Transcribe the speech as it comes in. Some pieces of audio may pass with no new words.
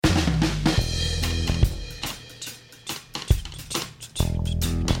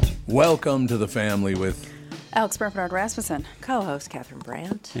Welcome to the family with Alex Bernard Rasmussen. Co-host Catherine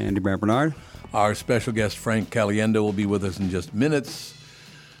Brandt. Andy Bernard. our special guest, Frank Caliendo, will be with us in just minutes.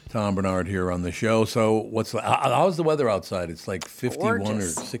 Tom Bernard here on the show. So how's the weather outside? It's like 51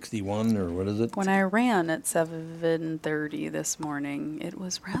 Gorgeous. or 61 or what is it? When I ran at 7:30 this morning, it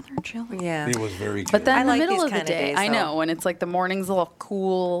was rather chilly. Yeah. It was very good. But then I in the like middle these of the kind of day, days, I though. know, when it's like the morning's a little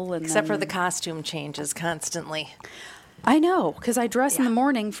cool. And Except for then- the costume changes constantly. I know, because I dress in Yeah. the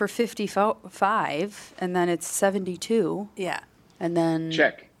morning for 55, and then it's 72, Yeah. and then...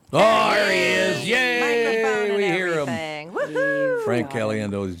 Check. Oh, there he is. Yay! Microphone and We hear him. everything. Woohoo! Frank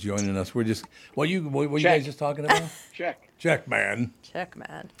Caliendo is joining us. We're just, what you Check. guys just talking about? Check. Check, man. Check,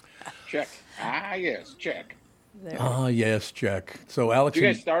 man. Check. Ah, yes, check. There. Ah, yes, check. So, Alex, Did you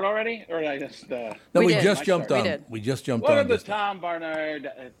guys start already? Or did I just... no, We we did. just I jumped started. on. We did. We just jumped Welcome on. to This. Tom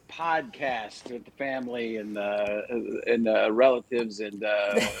Barnard podcast with the family and relatives and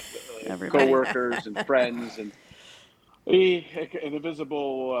Everybody. co-workers and friends and an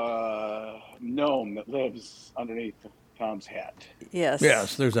invisible gnome that lives underneath Tom's hat. Yes.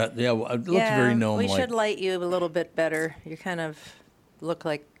 Yes, there's that. Yeah, well, it looks very gnome-like. We should light you a little bit better. You kind of look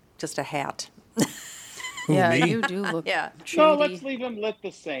like just a hat. Who, Yeah, me? you do look Yeah. shady. No, let's leave him lit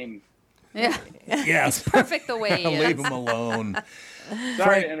the same. Yeah, Yes. perfect the way he Leave is. him alone. Sorry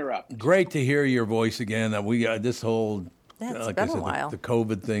Frank, to interrupt. Great to hear your voice again. We this whole Yeah, it's like been I said, a while. The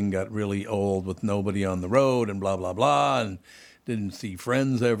COVID thing got really old with nobody on the road and blah blah blah, and didn't see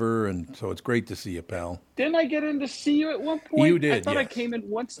friends ever, and so it's great to see you, pal. Didn't I get in to see you at one point? You did, I thought I yes. came in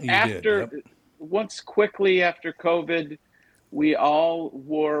once You after, did, once quickly after COVID. We all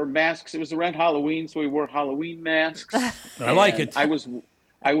wore masks. It was around Halloween, so we wore Halloween masks. I like And it. I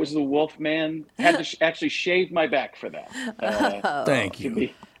was the wolf man. Had to actually shave my back for that. Thank To you.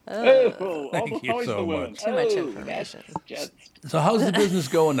 be, Thank you always so the women. much. Too much Oh, information. that's just- So how's the business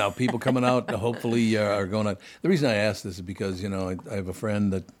going now? People coming out, hopefully, are going out. The reason I ask this is because, I have a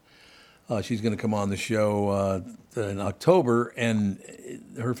friend that she's going to come on the show in October, and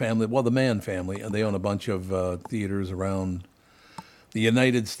her family, well, the Mann family, they own a bunch of theaters around the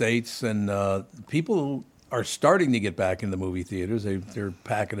United States, and people are starting to get back into the movie theaters. They're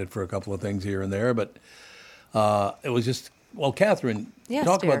packing it for a couple of things here and there, but it was just, well, Catherine, Yes,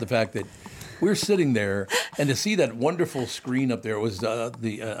 talk dear. about the fact that we're sitting there, and to see that wonderful screen up there, it was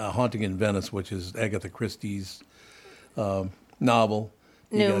the Haunting in Venice, which is Agatha Christie's novel.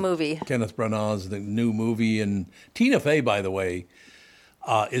 You New got movie. Kenneth Branagh's the new movie, and Tina Fey, by the way,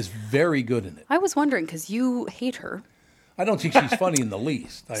 is very good in it. I was wondering, because you hate her, I don't think she's funny in the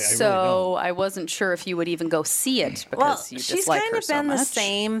least. I really so don't. I wasn't sure if you would even go see it, because Well, you she's dislike kind her of so been much. the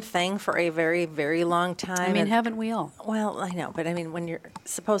same thing for a very, very long time. I mean, and- haven't we all? Well, I know, but I mean, when you're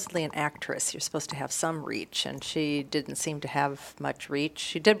supposedly an actress, you're supposed to have some reach, and she didn't seem to have much reach.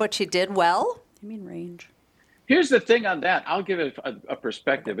 She did what she did well. I mean, range. Here's the thing on that. I'll give it a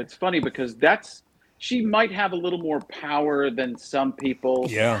perspective. It's funny because she might have a little more power than some people.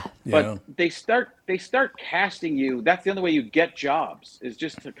 Yeah, But yeah. they start casting you. That's the only way you get jobs, is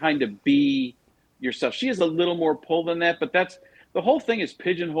just to kind of be yourself. She has a little more pull than that, but the whole thing is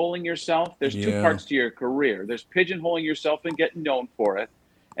pigeonholing yourself. There's two Yeah. parts to your career. There's pigeonholing yourself and getting known for it,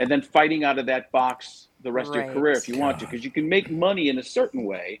 and then fighting out of that box the rest of Right. your career if you want to, because you can make money in a certain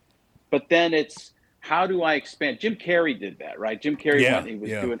way, but then it's, how do I expand? Jim Carrey did that, right? Jim Carrey Yeah, went, he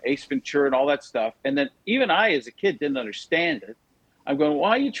was yeah. doing Ace Ventura and all that stuff. And then even I, as a kid, didn't understand it. I'm going, why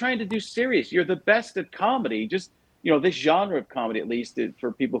are you trying to do serious? You're the best at comedy. Just, this genre of comedy, at least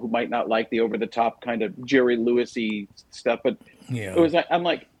for people who might not like the over-the-top kind of Jerry Lewis-y stuff. But Yeah. it was like, I'm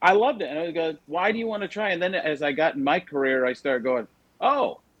like, I loved it. And I was going, why do you want to try? And then as I got in my career, I started going,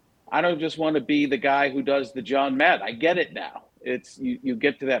 oh, I don't just want to be the guy who does the John Madden. I get it now. It's you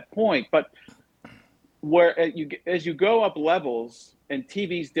get to that point. But where as you go up levels, and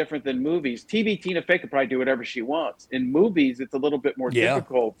TV's different than movies. TV, Tina Fey could probably do whatever she wants. In movies, it's a little bit more Yeah.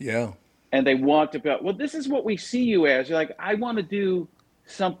 difficult. Yeah. And they want to go, well, this is what we see you as. You're like, I want to do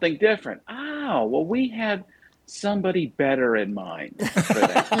something different. Oh, well, we had somebody better in mind for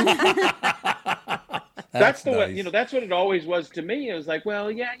that. That's the way, nice. that's what it always was to me. It was like,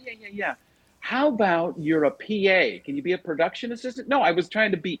 well, yeah. How about you're a PA? Can you be a production assistant? No, I was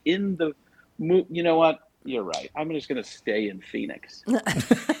trying to be in the you know what? You're right. I'm just going to stay in Phoenix.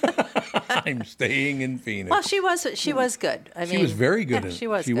 I'm staying in Phoenix. Well, she was good. I mean, She was very good yeah, in it. she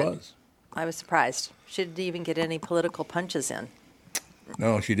was She good. was. I was surprised. She didn't even get any political punches in.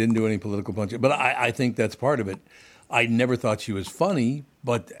 No, she didn't do any political punches. But I think that's part of it. I never thought she was funny,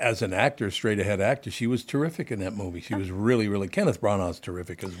 But as an actor, straight ahead actor, she was terrific in that movie. She was really, really. Kenneth Branagh's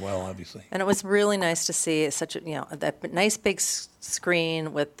terrific as well, obviously. And it was really nice to see such a that nice big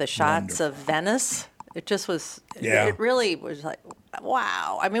screen with the shots Wonderful. of Venice. It just was. Yeah. It really was like,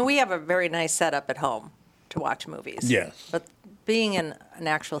 wow. I mean, we have a very nice setup at home to watch movies. Yes. But being in an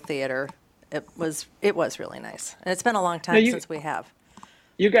actual theater, it was really nice. And it's been a long time Now since we have.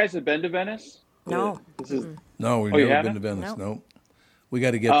 You guys have been to Venice? No. This is No, we've Oh, you never been to haven't? Venice. No. No. We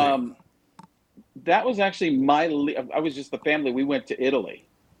got to get there. that was actually I was just the family. We went to Italy,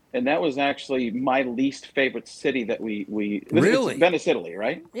 and that was actually my least favorite city that we Really? it's Venice, Italy,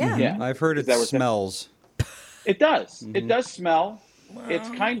 right? Yeah. Yeah. I've heard Is it that what- smells. It does. It does smell.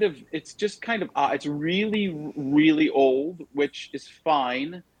 It's just kind of it's really, really old, which is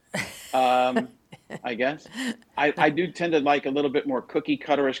fine. I guess. I do tend to like a little bit more cookie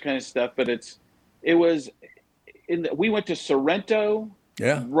cutterish kind of stuff, but we went to Sorrento,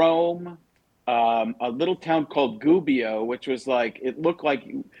 Yeah. Rome, a little town called Gubbio, which was like, it looked like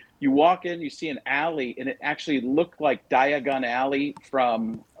you walk in, you see an alley, and it actually looked like Diagon Alley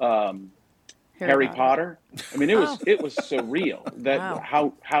from Harry Potter. I mean, it was surreal. That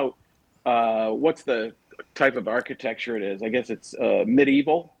Wow. how what's the type of architecture it is? I guess it's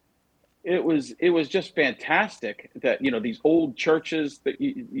medieval. It was just fantastic that these old churches,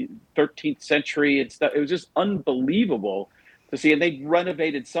 the 13th century and stuff. It was just unbelievable to see, and they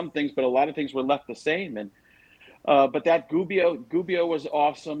renovated some things, but a lot of things were left the same. And but that Gubbio was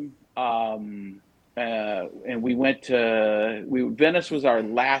awesome. And we went to Venice was our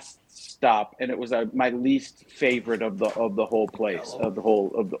last stop, and it was my least favorite of the whole place, of the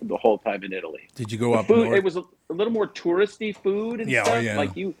whole time in Italy. Did you go up Food, north? it was a little more touristy food and Yeah, oh, stuff. yeah.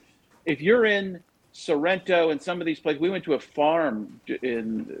 Like if you're in Sorrento and some of these places, we went to a farm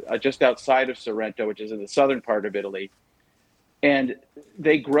in just outside of Sorrento, which is in the southern part of Italy, and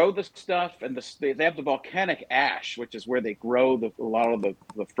they grow the stuff, and they have the volcanic ash, which is where they grow a lot of the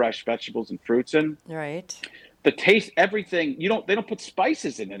fresh vegetables and fruits in. Right. The taste, everything, they don't put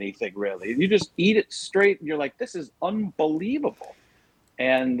spices in anything really. You just eat it straight, and you're like, this is unbelievable.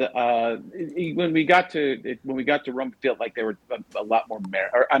 And when we got to Rome, it felt like they were a lot more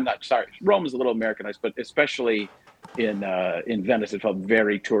Rome is a little Americanized, but especially in Venice, it felt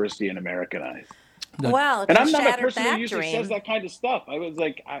very touristy and Americanized. Well, And if I'm you not a shattered person who that usually dream. says that kind of stuff. I was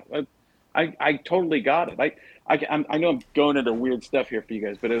like, I totally got it. I know I'm going into weird stuff here for you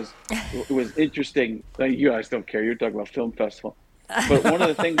guys, but it was interesting. You guys don't care. You're talking about film festival, but one of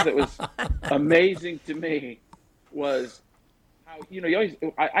the things that was amazing to me was how you always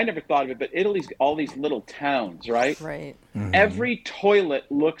I never thought of it, but Italy's all these little towns, right? Right. Mm-hmm. Every toilet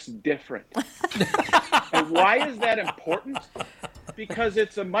looks different. And why is that important? Because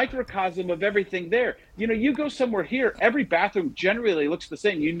it's a microcosm of everything there. You go somewhere here, every bathroom generally looks the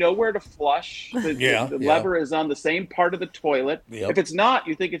same. You know where to flush. The lever is on the same part of the toilet. Yep. If it's not,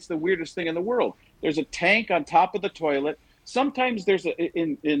 you think it's the weirdest thing in the world. There's a tank on top of the toilet. Sometimes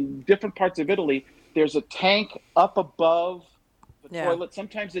in different parts of Italy, there's a tank up above the toilet.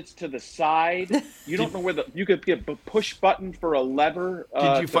 Sometimes it's to the side. You don't know where you could get a push button for a lever.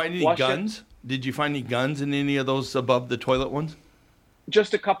 Did you find any flush it. guns? Did you find any guns in any of those above the toilet ones?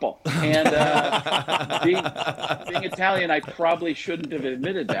 Just a couple. And being Italian, I probably shouldn't have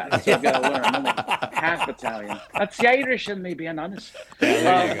admitted that. So I've got to learn. I'm only half Italian. That's the Irish in me, being honest.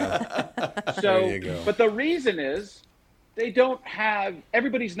 There you go. There you go. But the reason is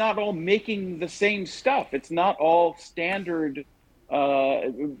everybody's not all making the same stuff. It's not all standard,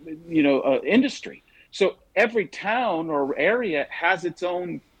 industry. So every town or area has its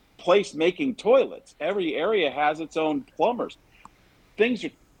own place making toilets. Every area has its own plumbers. Things are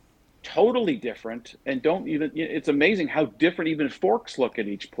totally different, and it's amazing how different even forks look at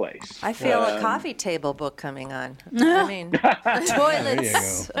each place. I feel a coffee table book coming on. I mean,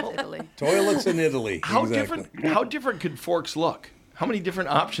 toilets. There you go. Italy. Toilets in Italy. How Exactly. different could forks look? How many different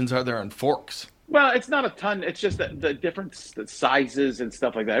options are there on forks? Well, it's not a ton. It's just the different sizes and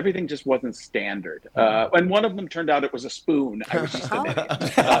stuff like that. Everything just wasn't standard. And one of them turned out it was a spoon. I was just an idiot.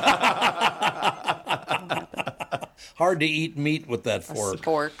 Hard to eat meat with that fork.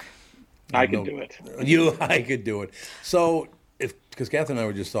 Fork. I can do it. I could do it. So, because Catherine and I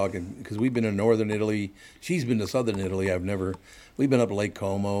were just talking, because we've been in northern Italy, she's been to southern Italy. We've been up Lake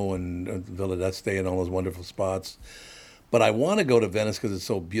Como and Villa d'Este and all those wonderful spots. But I want to go to Venice because it's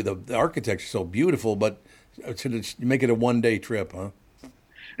so beautiful. The architecture's so beautiful. But to make it a one-day trip, huh?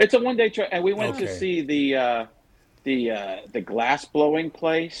 It's a one-day trip, and we went to Okay. see the glass blowing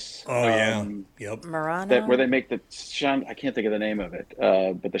place. Oh yeah. Yep. Murano. Where they make I can't think of the name of it,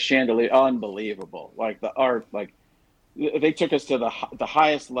 but the chandelier, unbelievable. Like the art, like they took us to the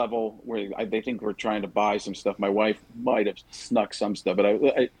highest level where they think we're trying to buy some stuff. My wife might have snuck some stuff,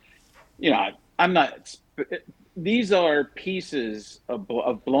 but I'm not. These are pieces of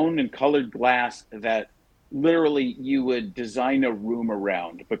blown and colored glass that literally you would design a room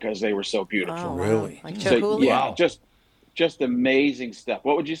around because they were so beautiful. Oh, Really? wow. Like So Chihuly? yeah, Wow. just amazing stuff.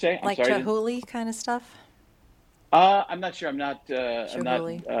 What would you say? I'm Like sorry. Chihuly kind of stuff? I'm not sure. I'm not. I'm not.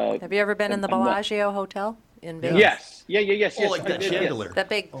 Chihuly. Have you ever been in the I'm not- Bellagio Hotel in Vegas? Yes. Yes. Oh, like I that did, chandelier. That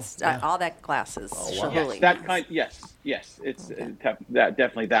big, all that glasses. Oh, wow. Chihuly. Yes, that kind. Yes. It's that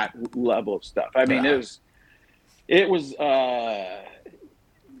definitely that level of stuff. I mean, it was.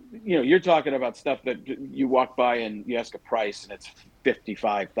 You're talking about stuff that you walk by and you ask a price and it's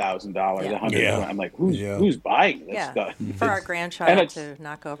 $55,000, Yeah. $100. Yeah. I'm like, who's buying this Yeah, stuff? for our And grandchild it's- to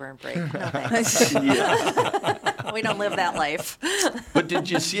knock over and break. No, thanks. Yeah. We don't live that life. But did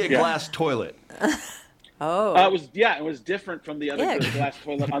you see a glass toilet? Oh, It was different from the other Ick. glass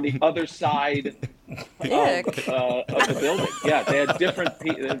toilet on the other side Ick. of the building. Yeah, they had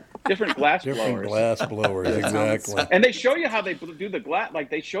different glass Different blowers. glass blowers, exactly. And they show you how they do the glass. Like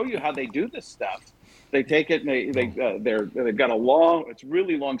they show you how they do this stuff. They take it and they've got it's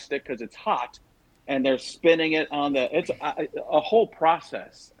really long stick because it's hot, and they're spinning it on it's a whole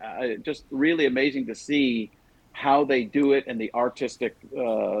process. Just really amazing to see how they do it and the artistic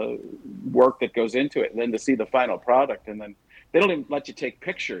work that goes into it, and then to see the final product. And then they don't even let you take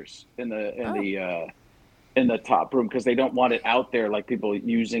pictures in the top room because they don't want it out there like people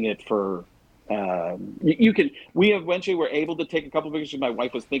using it for. We eventually were able to take a couple of pictures. My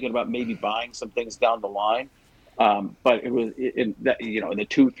wife was thinking about maybe buying some things down the line, but it was in the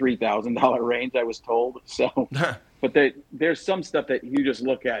 $2,000-$3,000 range, I was told. So, but there's some stuff that you just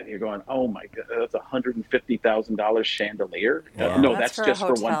look at and you're going, oh my god, that's $150,000 chandelier. Wow. No, That's that's for a just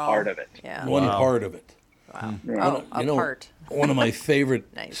for one hotel. part of it. yeah. One Wow. part of it. Wow. Yeah. Oh, part. One of my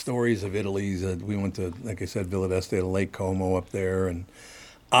favorite Nice. stories of Italy is that we went to, like I said, Villa d'Este to Lake Como up there, and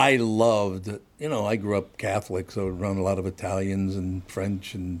I loved, I grew up Catholic, so around a lot of Italians and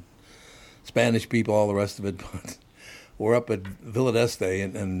French and Spanish people, all the rest of it. But we're up at Villa d'Este,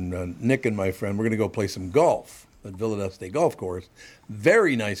 and Nick and my friend, we're going to go play some golf at Villa d'Este Golf Course.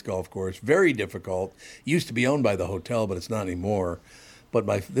 Very nice golf course, very difficult. Used to be owned by the hotel, but it's not anymore. But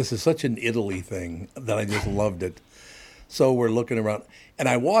this is such an Italy thing that I just loved it. So we're looking around, and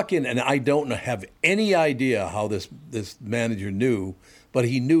I walk in, and I don't have any idea how this manager knew, but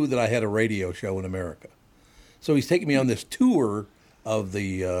he knew that I had a radio show in America. So he's taking me on this tour of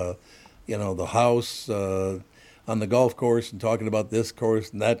the house on the golf course and talking about this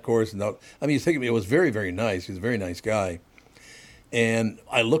course and that course. He's taking me. It was very, very nice. He's a very nice guy. And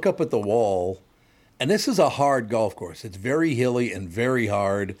I look up at the wall, and this is a hard golf course. It's very hilly and very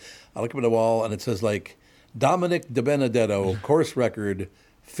hard. I look up at the wall, and it says, like, Dominic De Benedetto, course record,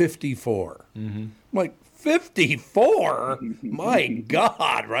 54. Mm-hmm. I'm like, 54? My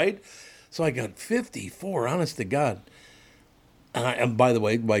God, right? So I got 54, honest to God. And by the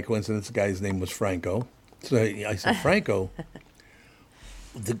way, by coincidence, the guy's name was Franco. So I said, Franco,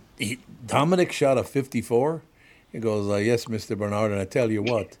 Dominic shot a 54? He goes, yes, Mr. Bernard, and I tell you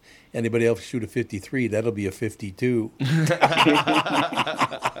what, anybody else shoot a 53, that'll be a 52. So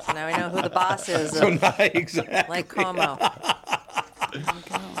now we know who the boss is of Exactly. Lake Como.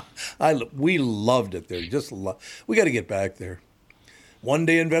 We loved it there. We got to get back there. One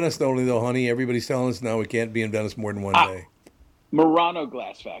day in Venice only, though, honey. Everybody's telling us now we can't be in Venice more than one day. Murano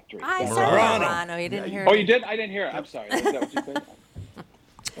Glass Factory. I said Murano. Murano. You didn't hear Oh, me. you did? I didn't hear it. I'm sorry. Is that what you said?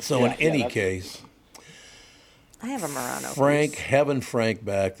 So in any that's- case, I have a Murano. Frank, piece. having Frank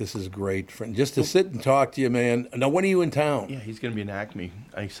back, this is great. Just to sit and talk to you, man. Now, when are you in town? Yeah, he's going to be in Acme.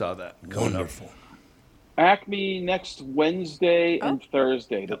 I saw that. coming up. Wonderful. Acme next Wednesday and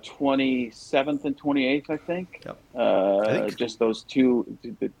Thursday, the 27th and 28th, I think. Yep. I think- just those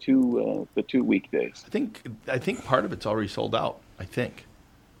the two weekdays. I think part of it's already sold out. I think.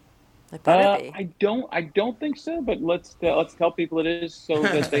 It better be. I don't think so, but let's tell people it is so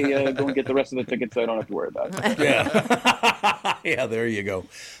that they go and get the rest of the tickets, so I don't have to worry about it. Yeah. Yeah, there you go.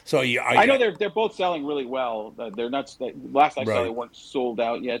 So I know they're both selling really well. They're not. Last I saw, Right. they weren't sold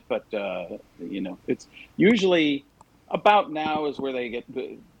out yet, but it's usually about now is where they get.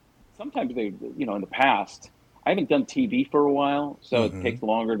 Sometimes they, in the past, I haven't done TV for a while, so it takes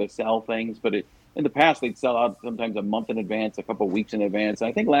longer to sell things. But in the past, they'd sell out sometimes a month in advance, a couple of weeks in advance. And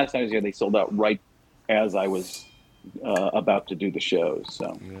I think last time I was here, they sold out right as I was about to do the shows.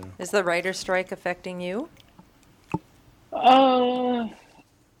 So. Is the writer's strike affecting you?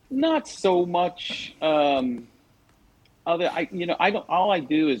 Not so much. I don't. All I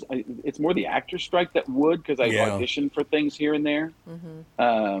do is it's more the actor strike that would because I Yeah. audition for things here and there.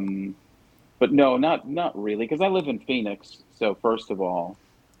 But no, not really because I live in Phoenix. So first of all,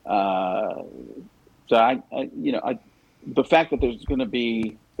 uh, so the fact that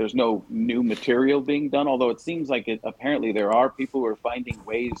there's no new material being done, although it seems like apparently there are people who are finding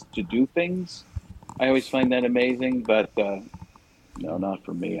ways to do things. I always find that amazing, but no, not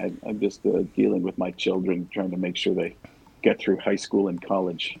for me. I'm just dealing with my children, trying to make sure they get through high school and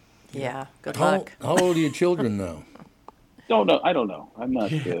college. Yeah, good How, luck. how old are your children now? Don't know. I don't know. I'm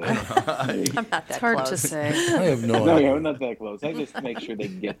not. I'm not that It's hard close. to say. I have no No, idea. yeah, I'm not that close. I just make sure they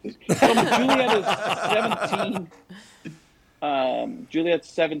get this. So Juliet is 17. Juliet's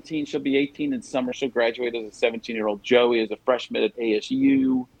 17. She'll be 18 in summer. She'll graduate as a 17-year-old. Joey is a freshman at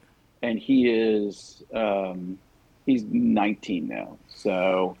ASU, and he's 19 now.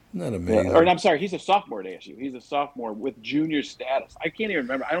 So, Isn't that amazing? or I'm sorry, he's a sophomore at ASU. He's a sophomore with junior status. I can't even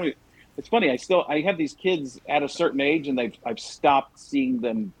remember. I don't even. It's funny. I have these kids at a certain age, and I've stopped seeing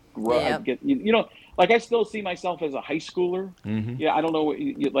them grow. Yep. Like I still see myself as a high schooler. Yeah, I don't know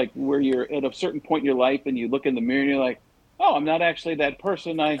like where you're at a certain point in your life, and you look in the mirror, and you're like, oh, I'm not actually that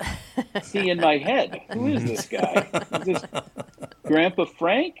person I see in my head. Who is this guy? Is this Grandpa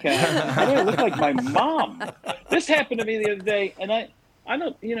Frank? Why do I look like my mom? This happened to me the other day, and I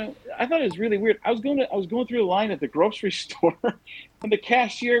don't, I thought it was really weird. I was going through the line at the grocery store, and the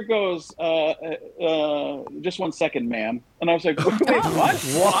cashier goes, "Just 1 second, ma'am." And I was like, "Wait, what?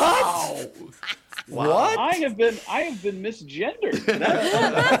 What? What? I have been misgendered."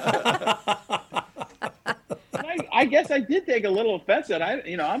 I guess I did take a little offense at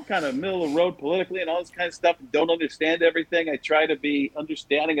it. I'm kind of middle of the road politically and all this kind of stuff. Don't understand everything. I try to be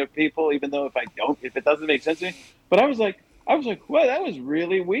understanding of people, even though if it doesn't make sense to me. But I was like, well, that was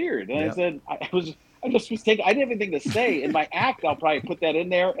really weird. And I said, I just was taking. I didn't have anything to say in my act. I'll probably put that in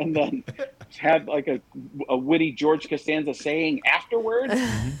there and then have like a witty George Costanza saying afterwards.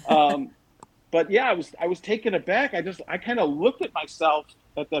 But yeah, I was taken aback. I kind of looked at myself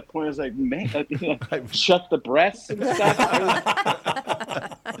at that point. I was like, man, shut the breasts and stuff.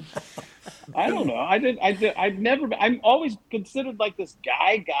 I don't know. I'm always considered like this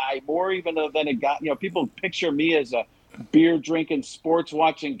guy more even than a guy. People picture me as a beer drinking, sports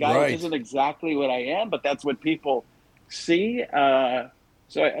watching guy, Right. which isn't exactly what I am, but that's what people see. Or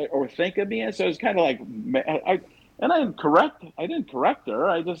think of me as. So it's kind of like, and I didn't correct her.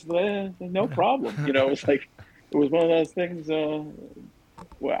 I just, no problem. It was one of those things.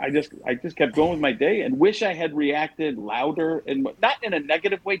 Well, I just kept going with my day and wish I had reacted louder and not in a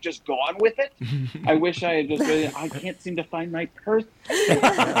negative way, just gone with it. I wish I had just been, I can't seem to find my purse.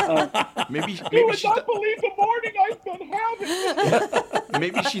 Maybe You would she not believe the morning I've been having.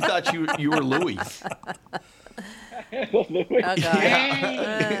 maybe she thought you were Louis. Oh, God.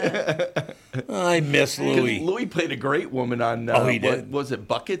 I miss Louis. Louis played a great woman on. Oh, he did? What was it,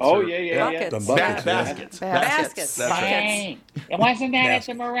 Buckets? Oh, or- yeah. Buckets. The Buckets, yeah. Baskets. Baskets. That's right. Hey, wasn't that at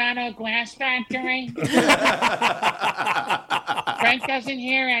the Murano Glass Factory? Frank doesn't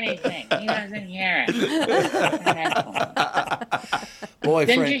hear anything. He doesn't hear it. Boy,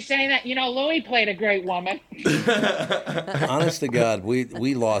 Didn't Frank, you say that? Louis played a great woman. honest to God,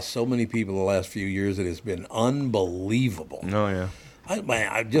 we lost so many people the last few years. It has been unbelievable. Oh yeah.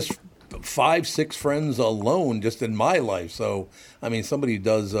 I just 5-6 friends alone just in my life. So, I mean, somebody who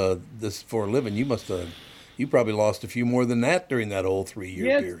does this for a living, you probably lost a few more than that during that whole 3-year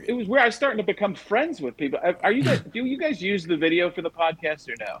Yeah, period. it was weird. I was starting to become friends with people. Are you guys? Do you guys use the video for the podcast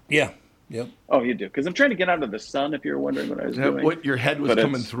or no? Yeah. Yep. Oh, you do, because I'm trying to get out of the sun. If you're wondering what I was doing, What your head was But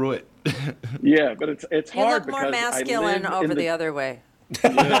coming it's- through it. Yeah, but it's You hard look more because masculine I live over in the other way.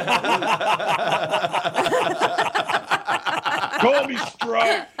 Call me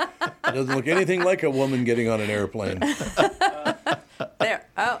strong. It doesn't look anything like a woman getting on an airplane. There.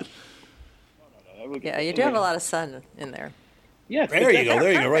 Oh, yeah, you do have a lot of sun in there. Yeah, There you go.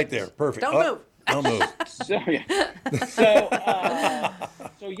 There you go. Right there. Perfect. Don't move. Don't move.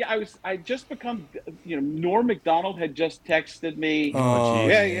 So yeah, I just become, Norm Macdonald had just texted me. Oh,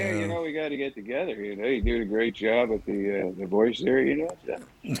 yeah, yeah. we got to get together. You did a great job at the voice there.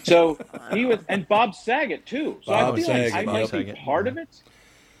 So he was, and Bob Saget too. So Bob I feel Saget, like I might be Saget. part of it.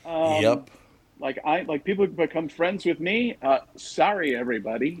 Yep. Like people who become friends with me. Sorry,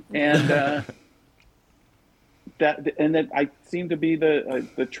 everybody, and. That I seem to be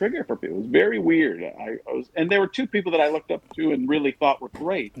the trigger for people. It was very weird. And there were 2 people that I looked up to and really thought were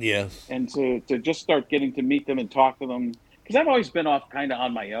great. Yes. And to just start getting to meet them and talk to them, because I've always been off kind of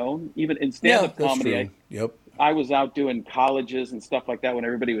on my own, even in stand-up that's comedy. true. Yep. I was out doing colleges and stuff like that when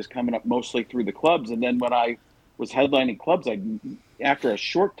everybody was coming up mostly through the clubs. And then when I was headlining clubs, after a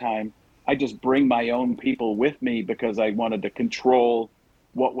short time, I just bring my own people with me because I wanted to control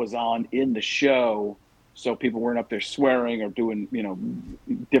what was on in the show, so people weren't up there swearing or doing,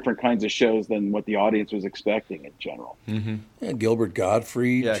 different kinds of shows than what the audience was expecting in general. Mm-hmm. And Gilbert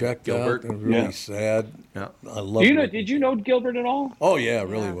Gottfried checked Gilbert. out. Really sad. Yeah. I love. Did you know Gilbert at all? Oh yeah,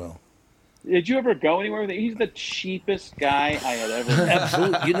 really well. Did you ever go anywhere with him? He's the cheapest guy I had ever met.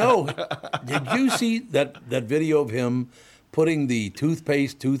 Absolutely. Did you see that video of him putting the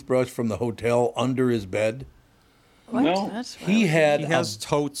toothbrush from the hotel under his bed? What? No. That's He has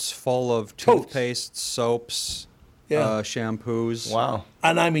totes full of toothpaste, soaps, shampoos. Wow.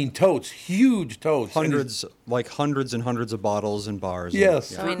 And I mean totes, huge totes. Hundreds and hundreds of bottles in bars. Yes.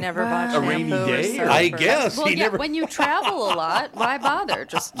 So he never bought A rainy shampoo or day, soap or- I or- guess Well, he yeah, never. when you travel a lot, why bother?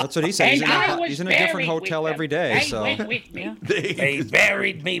 Just That's what he said. He's in a different hotel every day. I So went with me. They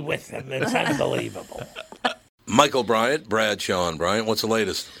buried me with them. It's unbelievable. Michael Bryant, Bradshaw and Bryant, what's the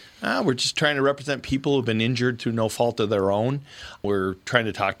latest? We're just trying to represent people who've been injured through no fault of their own. We're trying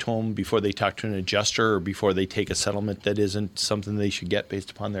to talk to them before they talk to an adjuster or before they take a settlement that isn't something they should get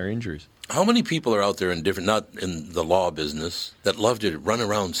based upon their injuries. How many people are out there not in the law business, that love to run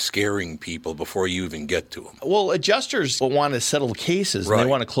around scaring people before you even get to them? Well, adjusters want to settle cases and Right. they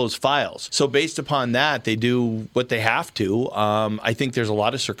want to close files. So based upon that, they do what they have to. I think there's a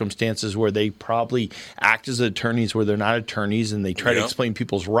lot of circumstances where they probably act as attorneys where they're not attorneys, and they try to explain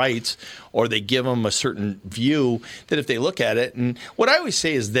people's rights, or they give them a certain view that if they look at it. And what I always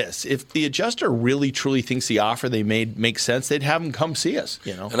say is this: if the adjuster really truly thinks the offer they made makes sense, they'd have them come see us.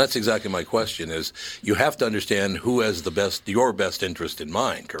 And that's exactly my question is, you have to understand who has your best interest in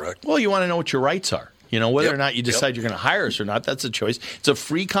mind, correct? Well, you want to know what your rights are. Whether or not you decide you're going to hire us or not, that's a choice. It's a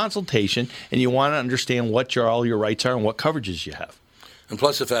free consultation, and you want to understand what all your rights are and what coverages you have. And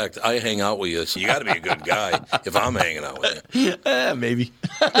plus the fact I hang out with you, so you got to be a good guy if I'm hanging out with you. Maybe.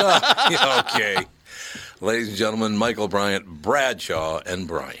 Okay. Ladies and gentlemen, Michael Bryant, Bradshaw and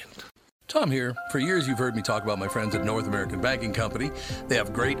Bryant. Tom here. For years, you've heard me talk about my friends at North American Banking Company. They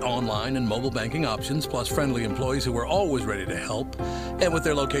have great online and mobile banking options, plus friendly employees who are always ready to help. And with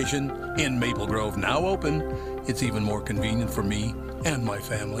their location in Maple Grove now open, it's even more convenient for me and my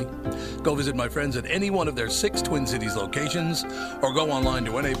family. Go visit my friends at any one of their 6 Twin Cities locations, or go online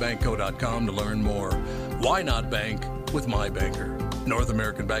to nabankco.com to learn more. Why not bank with my banker? North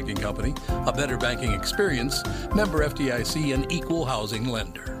American Banking Company, a better banking experience, member FDIC, and equal housing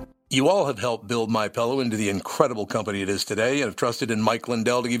lender. You all have helped build MyPillow into the incredible company it is today, and have trusted in Mike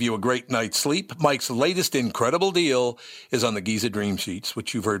Lindell to give you a great night's sleep. Mike's latest incredible deal is on the Giza Dream Sheets,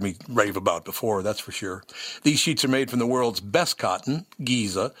 which you've heard me rave about before, that's for sure. These sheets are made from the world's best cotton,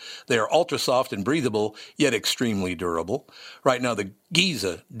 Giza. They are ultra soft and breathable, yet extremely durable. Right now, the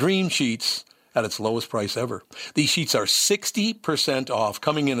Giza Dream Sheets at its lowest price ever. These sheets are 60% off,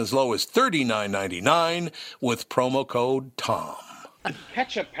 coming in as low as $39.99 with promo code TOM.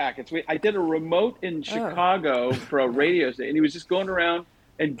 Ketchup packets. I did a remote in Chicago for a radio station, and he was just going around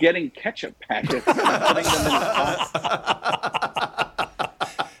and getting ketchup packets and putting them in his pot.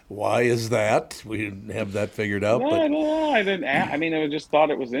 Why is that? We didn't have that figured out. No, I didn't. I just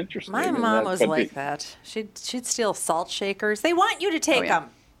thought it was interesting. My mom was like that. She'd steal salt shakers. They want you to take them.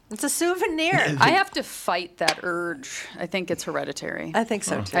 It's a souvenir. I have to fight that urge. I think it's hereditary. I think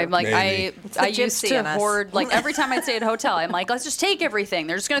so too. I'm like, Maybe. I used to hoard, like every time I'd stay at a hotel, I'm like, let's just take everything.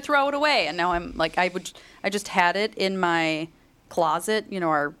 They're just going to throw it away. And now I'm like, I just had it in my closet,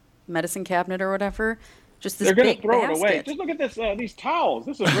 our medicine cabinet or whatever. Just this They're going big to throw basket. it away. Just look at this. These towels.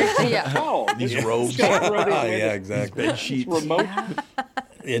 This is a great towel. These robes. Yeah, exactly. Bed sheets. Remote.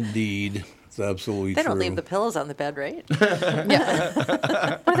 Indeed. It's absolutely They true. don't leave the pillows on the bed, right? Yeah.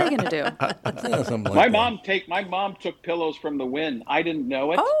 What are they going to do? Yeah, something My like that. mom took pillows from the Wynn. I didn't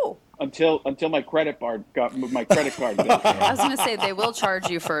know it. Oh. Until my credit card bill. I was going to say they will charge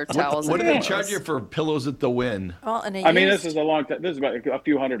you for towels. What do and they pillows. charge you for pillows at the Wynn? Well, and This is a long time. This is about a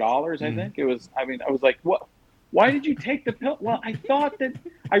few $100s, I think. It was. I was like, what? Why did you take the pill? Well, I thought that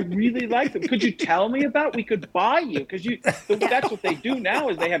I really liked them. Could you tell me about? We could buy you because that's what they do now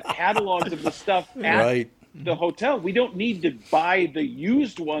is they have catalogs of the stuff at the hotel. We don't need to buy the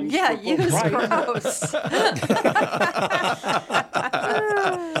used ones. Yeah, for used price. gross.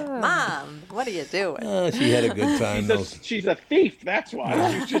 Mom, what are you doing? She had a good time. She's a thief. That's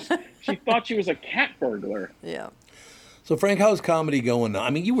why. She thought she was a cat burglar. Yeah. So, Frank, how's comedy going now?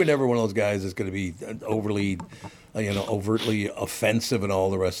 I mean, you were never one of those guys that's going to be overly, overtly offensive and all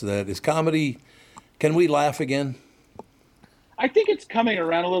the rest of that. Is comedy, can we laugh again? I think it's coming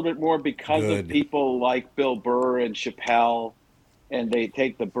around a little bit more because of people like Bill Burr and Chappelle, and they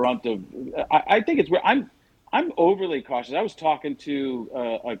take the brunt of. I think it's where I'm overly cautious. I was talking to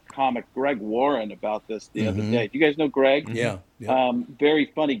a comic, Greg Warren, about this the other day. Do you guys know Greg? Yeah. Very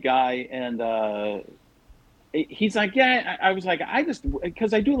funny guy. And he's like, yeah, I was like,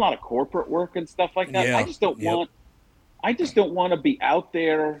 because I do a lot of corporate work and stuff like that. Yeah. I just don't want to be out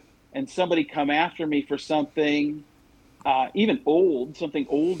there and somebody come after me for something, something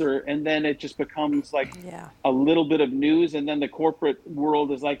older, and then it just becomes like a little bit of news, and then the corporate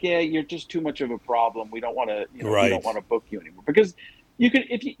world is like, yeah, you're just too much of a problem. We don't want to, we don't want to book you anymore, because you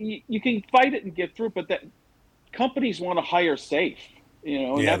can fight it and get through, but that companies want to hire safe,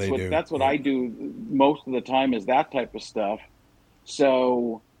 and that's what I do most of the time, is that type of stuff.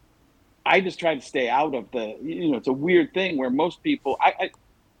 So I just try to stay out of the, it's a weird thing where most people,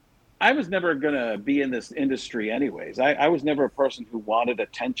 I was never going to be in this industry anyways. I was never a person who wanted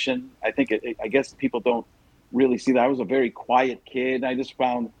attention. I think I guess people don't really see that. I was a very quiet kid. I just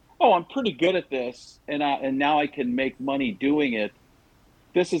found, I'm pretty good at this, and now I can make money doing it.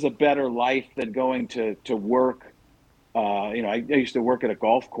 This is a better life than going to work. I used to work at a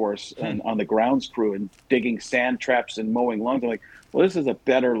golf course and on the grounds crew and digging sand traps and mowing lawns. I'm like, well, this is a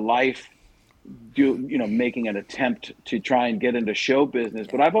better life, making an attempt to try and get into show business.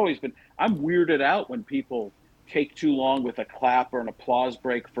 But I'm weirded out when people take too long with a clap or an applause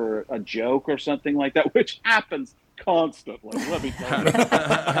break for a joke or something like that, which happens constantly, let me tell you.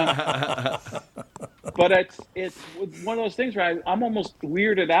 But it's one of those things where I'm almost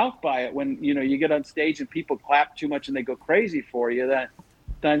weirded out by it when, you get on stage and people clap too much and they go crazy for you, that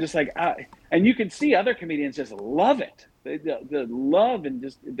I'm just like, and you can see other comedians just love it. They love and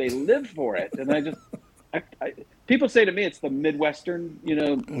just, they live for it. And people say to me, it's the Midwestern, in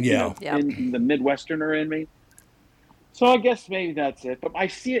the Midwesterner in me. So I guess maybe that's it. But I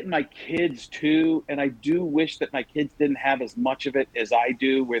see it in my kids too, and I do wish that my kids didn't have as much of it as I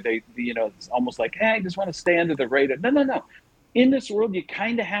do, where they, it's almost like, hey, I just want to stay under the radar. No. In this world, you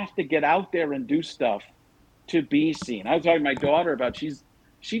kind of have to get out there and do stuff to be seen. I was talking to my daughter about,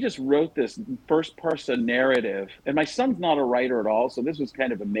 she just wrote this first-person narrative, and my son's not a writer at all, so this was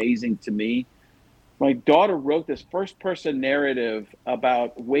kind of amazing to me. My daughter wrote this first-person narrative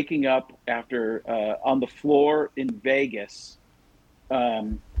about waking up after on the floor in Vegas,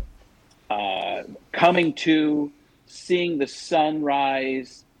 coming to, seeing the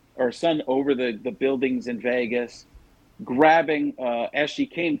sunrise or sun over the buildings in Vegas, grabbing, as she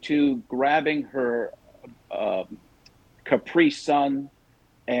came to, grabbing her Capri Sun,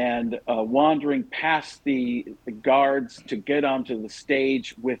 and wandering past the guards to get onto the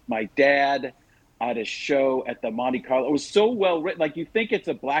stage with my dad at a show at the Monte Carlo. It was so well written. Like, you think it's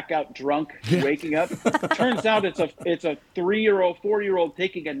a blackout drunk waking up. Turns out it's a 3-year-old, 4-year-old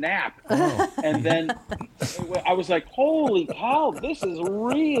taking a nap. Oh. And then I was like, holy cow, this is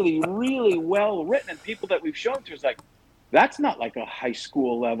really, really well written. And people that we've shown to is like, that's not like a high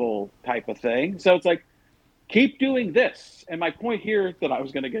school level type of thing. So it's like, keep doing this. And my point here that I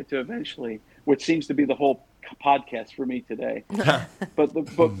was going to get to eventually, which seems to be the whole podcast for me today, but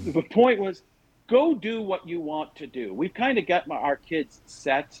the point was, go do what you want to do. We've kind of got our kids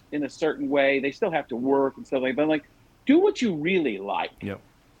set in a certain way. They still have to work and stuff like that. But like, do what you really like. Yep.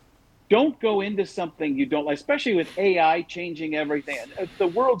 Don't go into something you don't like, especially with AI changing everything. The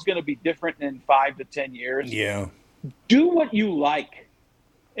world's going to be different in 5 to 10 years. Yeah. Do what you like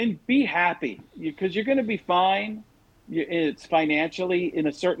and be happy, because you're going to be fine. It's financially in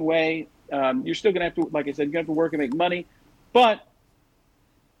a certain way. You're still going to have to, like I said, you're going to have to work and make money. But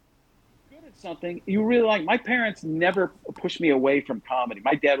something you really like. My parents never pushed me away from comedy.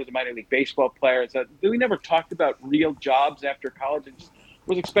 My dad was a minor league baseball player, so we never talked about real jobs after college. I just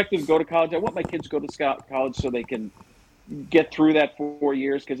was expected to go to college. I want my kids to go to college so they can get through that 4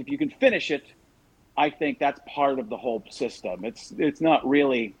 years, because if you can finish it, I think that's part of the whole system. It's not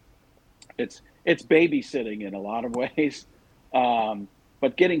really, it's babysitting in a lot of ways,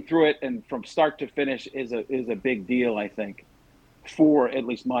 but getting through it and from start to finish is a big deal, I think, for at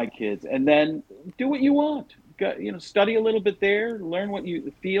least my kids. And then do what you want. Study a little bit there, learn what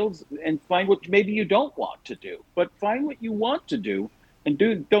you fields, and find what maybe you don't want to do. But find what you want to do, and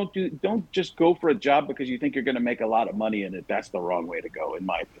don't just go for a job because you think you're going to make a lot of money in it. That's the wrong way to go, in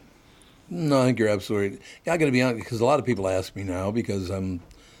my opinion. No, I think you're absolutely. Yeah, I got to be honest, because a lot of people ask me now, because I'm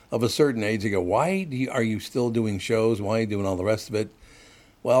of a certain age. They go, "Why are you still doing shows? Why are you doing all the rest of it?"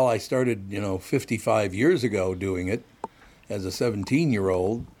 Well, I started, 55 years ago doing it as a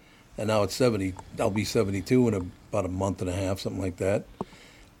 17-year-old, and now it's 70. I'll be 72 in about a month and a half, something like that.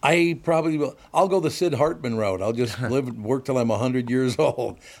 I probably will. I'll go the Sid Hartman route. I'll just work till I'm 100 years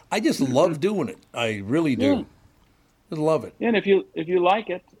old. I just love doing it. I really do. I love it. And if you like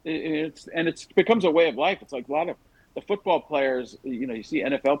it, it becomes a way of life. It's like a lot of the football players. You see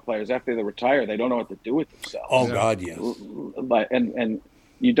NFL players after they retire, they don't know what to do with themselves. Oh God, yes. And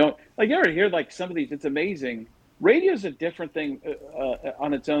you don't you ever hear like some of these? It's amazing. Radio's a different thing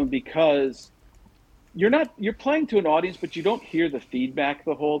on its own because you're playing to an audience, but you don't hear the feedback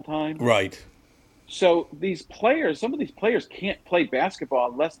the whole time. Right. So some of these players can't play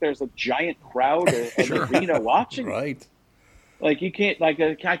basketball unless there's a giant crowd or an arena watching. Right. Like you can't, I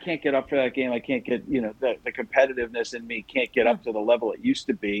can't get up for that game. I can't get, the competitiveness in me can't get up to the level it used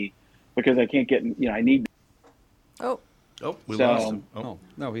to be because I can't get, I need. Oh, we lost him. Oh,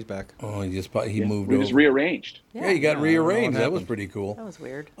 no, he's back. Oh, he moved We over. just rearranged. Yeah, you got rearranged. That was pretty cool. That was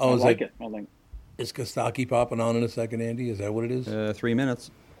weird. Oh, I like it. I like. Is Kostaki popping on in a second, Andy? Is that what it is? 3 minutes.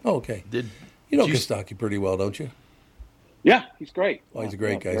 Oh, okay. You know Kostaki pretty well, don't you? Yeah, he's great. Oh, he's a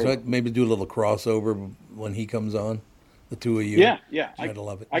great guy. So I'd maybe do a little crossover when he comes on, the two of you. Yeah. I'd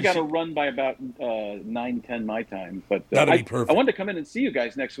love it. I got to run by about 9:10 my time, but that'd be perfect. I wanted to come in and see you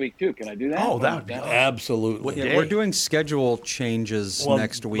guys next week too. Can I do that? Oh, that would be absolutely. Yeah, we're doing schedule changes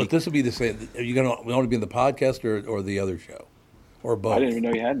next week. But this will be the same. Are you going to want to be in the podcast or the other show, or both? I didn't even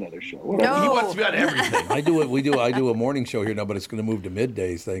know you had another show. No. He wants to be on everything. I do a morning show here now, but it's going to move to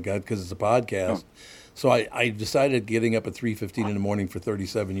middays, thank God, because it's a podcast. Oh. So I decided getting up at 3:15 in the morning for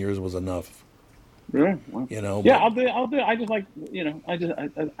 37 years was enough. Yeah. Well, I'll do. I just like,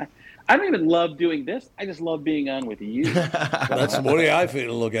 I don't even love doing this. I just love being on with you. That's the way I feel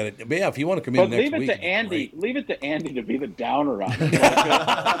to look at it. But yeah, if you want to come in next week, leave it to Andy to be the downer on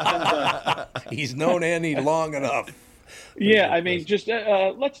it. He's known Andy long enough. Yeah, I mean, just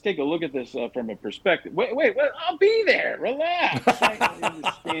let's take a look at this from a perspective. Wait, I'll be there. Relax. I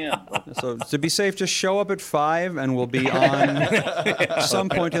understand. So to be safe, just show up at 5, and we'll be on some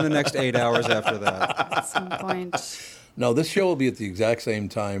point in the next 8 hours after that. At some point. No, this show will be at the exact same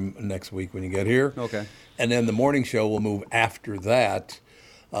time next week when you get here. Okay. And then the morning show will move after that.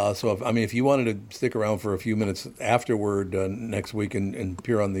 So if you wanted to stick around for a few minutes afterward next week and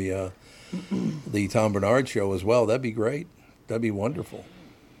appear on the Tom Bernard show as well, that'd be great. That'd be wonderful.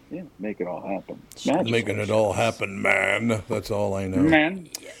 Yeah, make it all happen. Making it all happen, man. That's all I know. Man.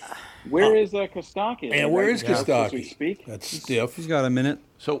 Yeah. Where is Kostaki? And where is Kostaki? Speak? That's stiff. He's got a minute.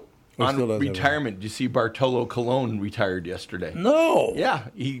 So on retirement, did you see Bartolo Colon retired yesterday? No. Yeah,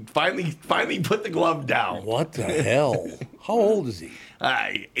 he finally put the glove down. What the hell? How old is he?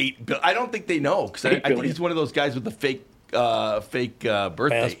 8 billion. I don't think they know because I think he's one of those guys with the fake birthday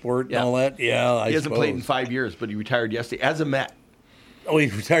passport and all that. Yeah, he hasn't played in 5 years, but he retired yesterday as a Met. Oh, he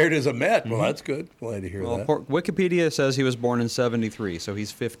retired as a Met. Well, that's good. Glad to hear that. Wikipedia says he was born in 1973, so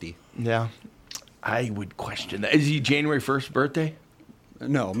he's 50. Yeah, I would question that. Is he January 1st birthday?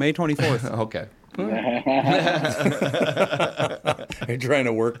 No, May 24th. Okay. Are you trying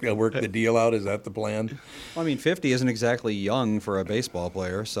to work the deal out? Is that the plan? Well, I mean, 50 isn't exactly young for a baseball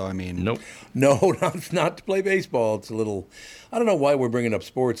player, so I mean... Nope. No, not to play baseball. It's a little... I don't know why we're bringing up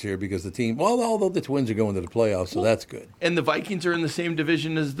sports here, because the team... Well, although the Twins are going to the playoffs, so that's good. And the Vikings are in the same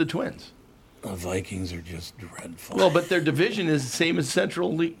division as the Twins. The Vikings are just dreadful. Well, but their division is the same as Central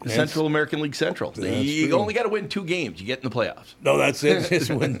American League Central. You only got to win 2 games. You get in the playoffs. No, that's it.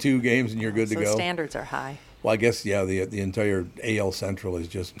 Just win 2 games and you're good to go. So standards are high. Well, I guess, yeah, the entire AL Central is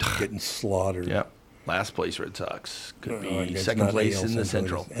just getting slaughtered. Yeah. Last place Red Sox. Could be second place in the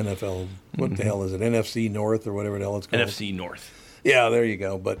Central. NFL. What the hell is it? NFC North or whatever the hell it's called? NFC North. Yeah, there you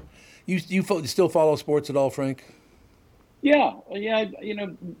go. But you still follow sports at all, Frank? Yeah.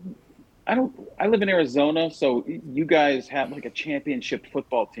 I live in Arizona, so you guys have like a championship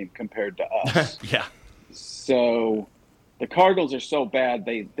football team compared to us. Yeah. So the Cardinals are so bad.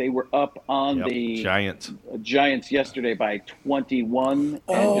 They were up on the Giants yesterday by 21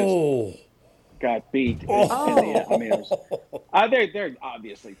 and just got beat. They're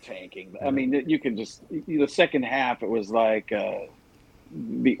obviously tanking. I mean, you can just the second half it was like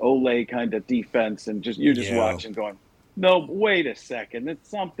the Ole kind of defense, and you're just watching going, no, wait a second.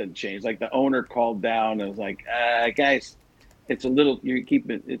 Something changed. Like the owner called down and was like, guys, it's a little. You're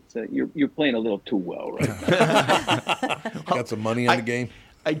playing a little too well right now. Got some money on the game.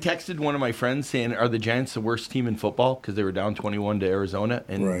 I texted one of my friends saying, "Are the Giants the worst team in football?" Because they were down 21 to Arizona,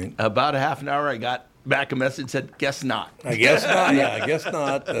 and about a half an hour, I got back a message that said, "Guess not." I guess not. Yeah, I guess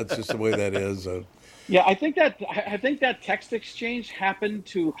not. That's just the way that is. Yeah, I think that text exchange happened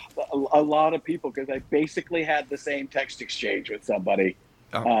to a lot of people because I basically had the same text exchange with somebody.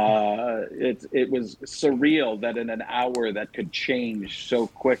 It was surreal that in an hour that could change so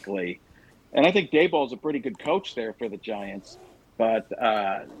quickly. And I think Daboll's a pretty good coach there for the Giants, but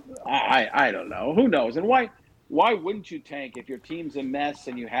I don't know. Who knows? And why why wouldn't you tank if your team's a mess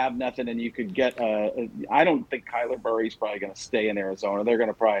and you have nothing and you could get I don't think Kyler Murray's probably going to stay in Arizona. They're going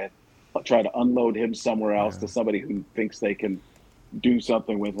to probably try to unload him somewhere else to somebody who thinks they can do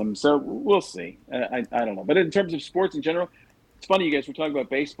something with him. So we'll see. I don't know. But in terms of sports in general, it's funny you guys were talking about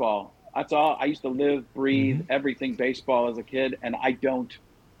baseball. That's all. I used to live, breathe everything baseball as a kid, and I don't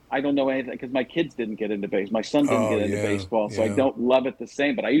know anything because my kids didn't get into baseball. My son didn't get into baseball, so I don't love it the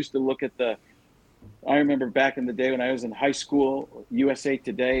same. But I used to look at I remember back in the day when I was in high school, USA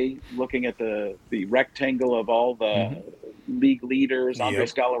Today, looking at the rectangle of all the league leaders.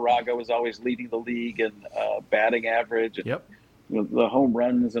 Andres Galarraga was always leading the league in batting average and the home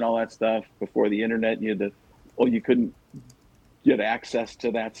runs and all that stuff. Before the internet, you couldn't get access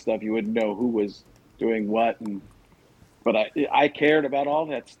to that stuff. You wouldn't know who was doing what. But I cared about all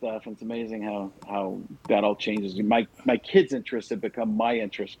that stuff. And it's amazing how that all changes. My kids' interests have become my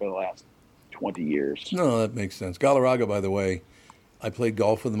interest for the last 20 years. No, that makes sense. Galarraga, by the way, I played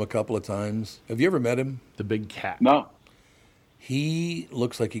golf with him a couple of times. Have you ever met him? The big cat. No. He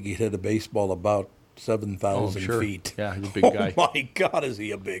looks like he could hit a baseball about 7,000 feet. Yeah, he's a big guy. Oh, my God, is he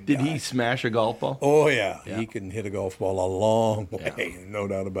a big guy. Did he smash a golf ball? Oh, yeah. He can hit a golf ball a long way, no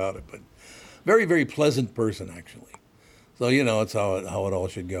doubt about it. But very, very pleasant person, actually. So, it's how it all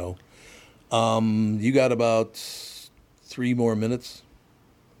should go. You got about 3 more minutes.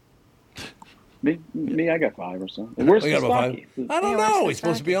 Me, I got 5 or so. And where's Kostaki? I don't know. He's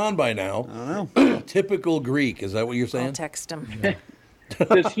supposed to be on by now. I don't know. Typical Greek. Is that what you're saying? I'll text him.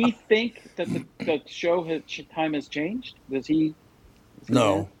 Does he think that the show time has changed? Does he?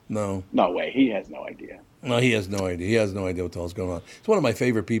 No. No way. He has no idea. No, he has no idea. He has no idea what the hell's going on. He's one of my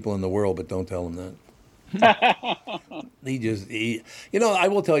favorite people in the world, but don't tell him that. I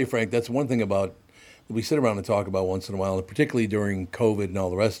will tell you, Frank, that's one thing about we sit around and talk about once in a while, and particularly during COVID and all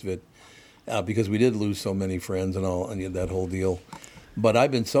the rest of it, because we did lose so many friends and all, and that whole deal. But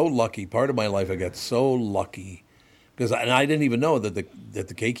I've been so lucky. Part of my life, I got so lucky because I didn't even know that the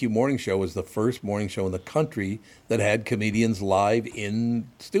KQ Morning Show was the first morning show in the country that had comedians live in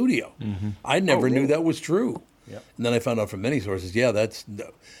studio. I never knew that was true. Yep. And then I found out from many sources, that's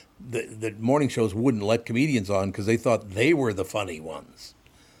the morning shows wouldn't let comedians on because they thought they were the funny ones.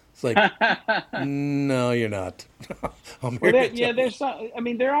 It's like, no, you're not. There's some. I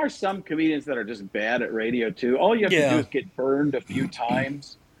mean, there are some comedians that are just bad at radio too. All you have to do is get burned a few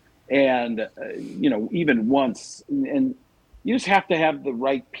times, and even once, and you just have to have the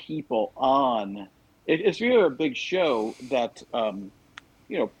right people on. If you're a big show that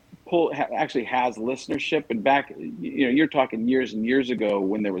actually has listenership, and back, you're talking years and years ago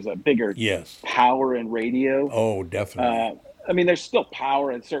when there was a bigger power in radio. Oh, definitely. I mean, there's still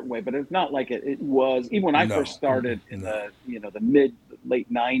power in a certain way, but it's not like it was. Even when I first started in the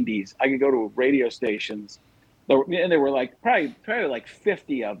late 90s, I could go to radio stations, and there were like probably like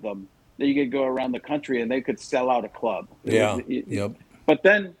 50 of them that you could go around the country, and they could sell out a club. But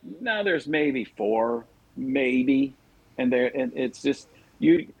then now there's maybe 4, and it's just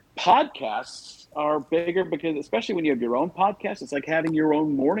podcasts are bigger because, especially when you have your own podcast, it's like having your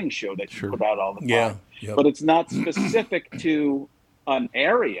own morning show that you put out all the time. But it's not specific to an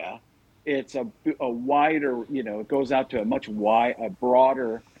area. It's a wider, it goes out to a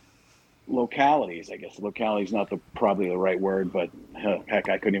broader localities. I guess locality is not probably the right word, but heck,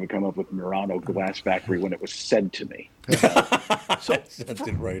 I couldn't even come up with Murano Glass Factory when it was said to me. So, Sent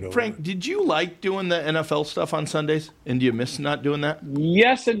it right over. Frank, did you like doing the NFL stuff on Sundays? And do you miss not doing that?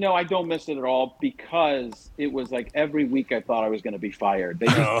 Yes and no. I don't miss it at all because it was like every week I thought I was going to be fired. They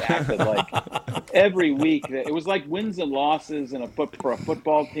just acted like every week. It was like wins and losses for a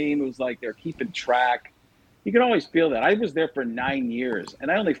football team. It was like they're keeping track. You can always feel that. I was there for 9 years,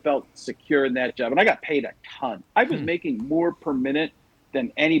 and I only felt secure in that job, and I got paid a ton. I was making more per minute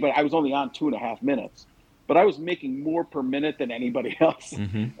than anybody. I was only on 2.5 minutes, but I was making more per minute than anybody else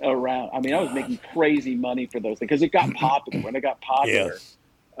around. I mean, I was making crazy money for those things because it got popular. When it got popular,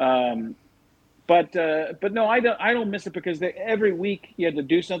 but no, I don't miss it because every week you had to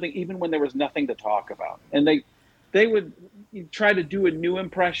do something, even when there was nothing to talk about, and they would try to do a new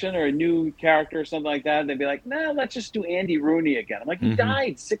impression or a new character or something like that. And they'd be like, "No, let's just do Andy Rooney again." I'm like, he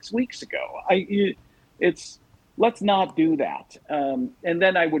died 6 weeks ago. Let's not do that. And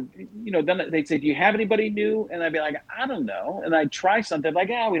then I would, then they'd say, "Do you have anybody new?" And I'd be like, "I don't know." And I'd try something like,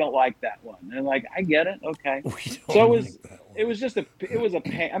 we don't like that one. And I'm like, I get it. Okay. So it was a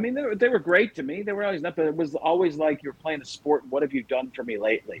pain. I mean, they were great to me. They were always nothing. It was always like, you're playing a sport. What have you done for me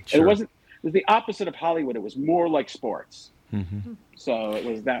lately? Sure. And it was the opposite of Hollywood. It was more like sports. So it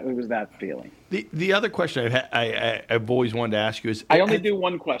was that feeling. The other question I've always wanted to ask you is, I only do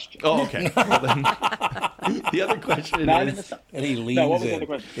one question. Oh, okay. Well, then, the other question Not in the is, sun. And he leans No, what was the in. other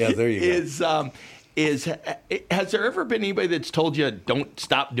question? Yeah, there you go. has there ever been anybody that's told you, don't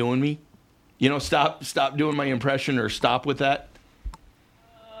stop doing me? Stop doing my impression, or stop with that?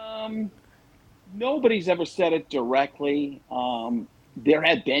 Nobody's ever said it directly. There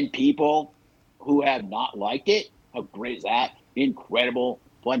have been people who have not liked it. How great is that? Incredible.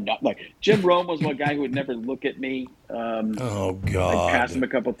 Fun. Like Jim Rome was one guy who would never look at me. Oh I God! passed him a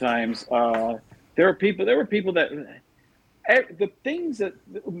couple times. There were people that the things that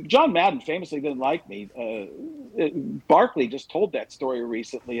John Madden famously didn't like me. Barkley just told that story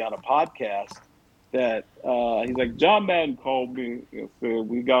recently on a podcast. That he's like, John Madden called me and said,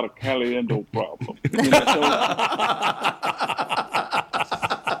 we got a Caliendo problem.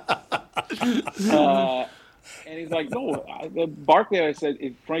 And he's like, no, Barkley, I said,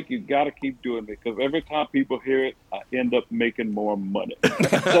 Frank, you got to keep doing it because every time people hear it, I end up making more money.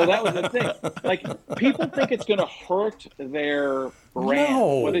 So that was the thing. Like, people think it's going to hurt their brand.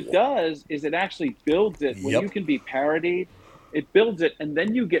 No. What it does is it actually builds it. When you can be parodied, it builds it, and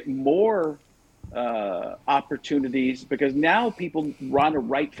then you get more opportunities because now people want to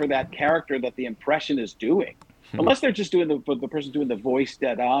write for that character that the impression is doing. Unless they're just doing the person doing the voice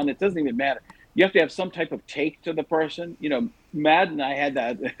dead on, it doesn't even matter. You have to have some type of take to the person. Madden, I had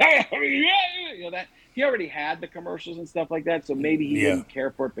that. That he already had the commercials and stuff like that, so maybe he didn't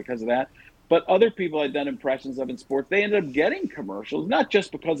care for it because of that. But other people I'd done impressions of in sports, they ended up getting commercials, not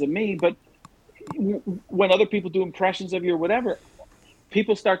just because of me, but when other people do impressions of you or whatever,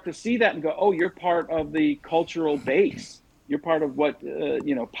 people start to see that and go, "Oh, you're part of the cultural base. You're part of what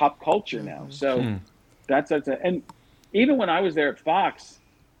pop culture now." So that's and even when I was there at Fox.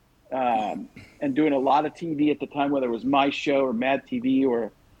 And doing a lot of TV at the time, whether it was my show or Mad TV,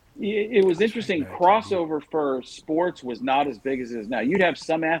 or it was interesting. Crossover for sports was not as big as it is now. You'd have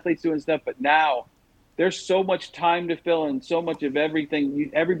some athletes doing stuff, but now there's so much time to fill and so much of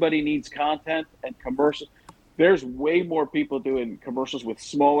everything. Everybody needs content and commercials. There's way more people doing commercials with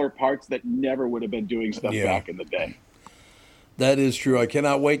smaller parts that never would have been doing stuff back in the day. That is true. I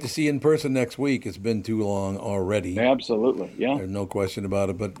cannot wait to see you in person next week. It's been too long already. Absolutely, yeah. There's no question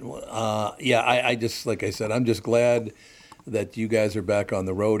about it. But, I just, like I said, I'm just glad that you guys are back on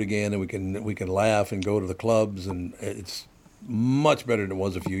the road again and we can laugh and go to the clubs. And it's much better than it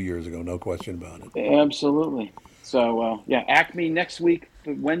was a few years ago, no question about it. Absolutely. So, Acme next week,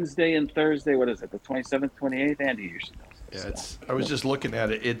 Wednesday and Thursday. What is it, the 27th, 28th? Andy usually knows. Yeah, I was just looking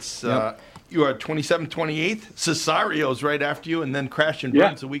at it. It's you are 27th, 28th. Cesario's right after you, and then Crash and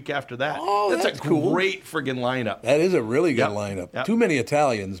Burns the week after that. Oh, that's a cool. Great friggin' lineup. That is a really good lineup. Yep. Too many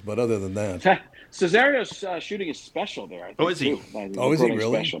Italians, but other than that. Cesario's shooting a special there, I think. Oh, is he? Oh, is he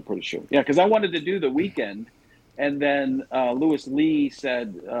really? Special, I'm pretty sure. Yeah, because I wanted to do the weekend, and then Lewis Lee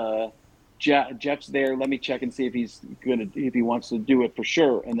said, Jeff's there. Let me check and see if he wants to do it for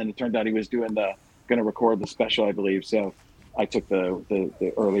sure. And then it turned out he was going to record the special, I believe. So I took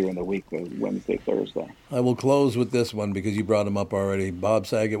the earlier in the week, the Wednesday, Thursday. I will close with this one because you brought him up already. Bob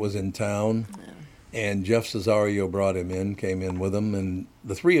Saget was in town, and Jeff Cesario came in with him, and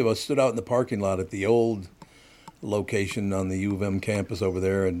the three of us stood out in the parking lot at the old location on the U of M campus over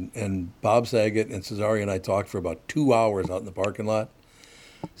there, and Bob Saget and Cesario and I talked for about 2 hours out in the parking lot.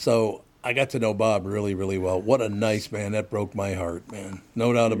 So I got to know Bob really, really well. What a nice man. That broke my heart, man.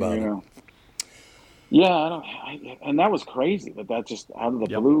 No doubt about it. Yeah, and that was crazy that just out of the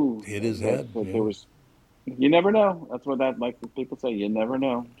blue hit his head. There was, you never know. That's what like people say. You never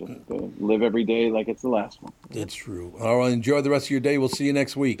know. Just live every day like it's the last one. It's true. All right, enjoy the rest of your day. We'll see you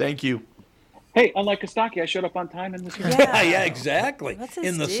next week. Thank you. Hey, unlike Kostaki, I showed up on time in this week. Yeah, exactly. What's his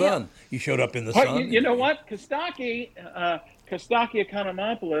in the deal? sun. You showed up in the sun. You know what? Kostaki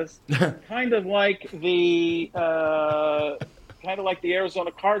Economopoulos, kind of like the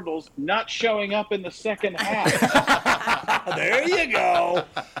Arizona Cardinals not showing up in the second half. There you go.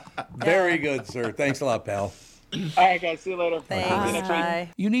 Very good, sir. Thanks a lot, pal. All right, guys. See you later. Thanks. Bye.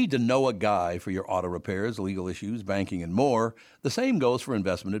 You need to know a guy for your auto repairs, legal issues, banking, and more. The same goes for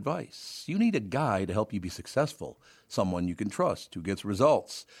investment advice. You need a guy to help you be successful, someone you can trust who gets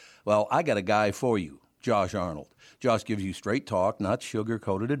results. Well, I got a guy for you, Josh Arnold. Josh gives you straight talk, not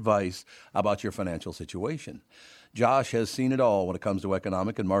sugar-coated advice about your financial situation. Josh has seen it all when it comes to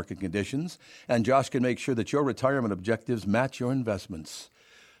economic and market conditions, and Josh can make sure that your retirement objectives match your investments.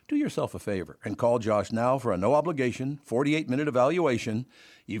 Do yourself a favor and call Josh now for a no-obligation, 48-minute evaluation.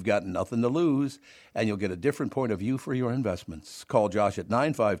 You've got nothing to lose, and you'll get a different point of view for your investments. Call Josh at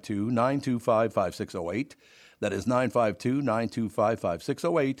 952-925-5608. That is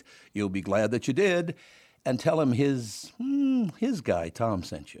 952-925-5608. You'll be glad that you did. And tell him his guy, Tom,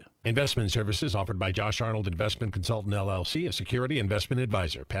 sent you. Investment services offered by Josh Arnold Investment Consultant, LLC, a security investment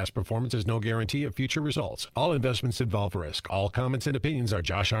advisor. Past performance is no guarantee of future results. All investments involve risk. All comments and opinions are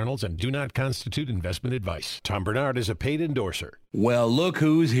Josh Arnold's and do not constitute investment advice. Tom Bernard is a paid endorser. Well, look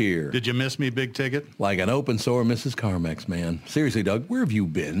who's here. Did you miss me, Big Ticket? Like an open sore Mrs. Carmex, man. Seriously, Doug, where have you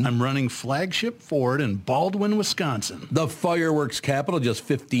been? I'm running Flagship Ford in Baldwin, Wisconsin. The fireworks capital, just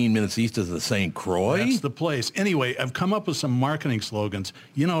 15 minutes east of the St. Croix? That's the place. Anyway, I've come up with some marketing slogans,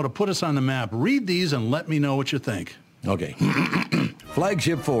 to put us on the map. Read these and let me know what you think. Okay.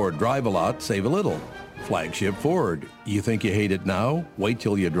 Flagship Ford, drive a lot, save a little. Flagship Ford, you think you hate it now? Wait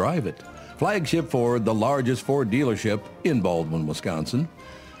till you drive it. Flagship Ford, the largest Ford dealership in Baldwin, Wisconsin.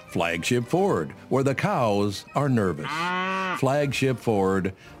 Flagship Ford, where the cows are nervous. Flagship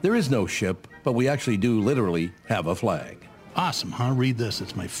Ford, there is no ship, but we actually do literally have a flag. Awesome, huh? Read this.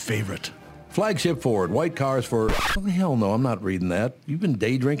 It's my favorite. Flagship Ford, white cars for... Oh, hell no, I'm not reading that. You've been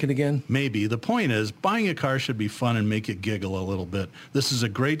day drinking again? Maybe. The point is, buying a car should be fun and make you giggle a little bit. This is a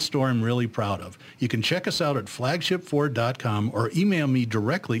great store I'm really proud of. You can check us out at flagshipford.com or email me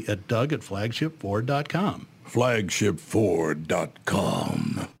directly at doug@flagshipford.com.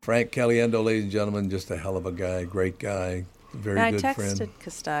 Flagshipford.com. Frank Caliendo, ladies and gentlemen, just a hell of a guy, great guy, very good friend. I texted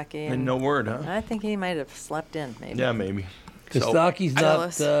Kostaki. And no word, huh? I think he might have slept in, maybe. Yeah, maybe. Kostaki's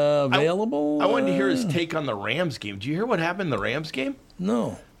not available? I wanted to hear his take on the Rams game. Did you hear what happened in the Rams game?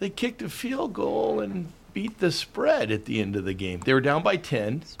 No. They kicked a field goal and beat the spread at the end of the game. They were down by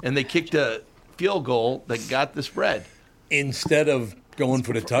 10, and they kicked a field goal that got the spread. Instead of going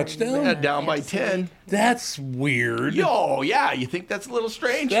for the touchdown? Yeah, down by 10. That's weird. Yo, yeah, you think that's a little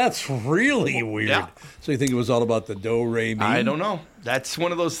strange? That's really weird. Yeah. So you think it was all about the do-re-mi? I don't know. That's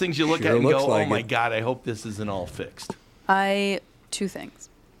one of those things you look at and go, oh, my God, I hope this isn't all fixed. Two things.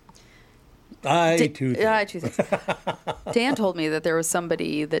 Two things. Dan told me that there was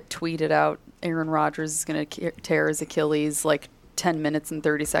somebody that tweeted out Aaron Rodgers is going to tear his Achilles like 10 minutes and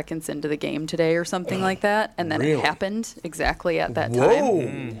 30 seconds into the game today or something like that. And then it happened exactly at that time. Whoa.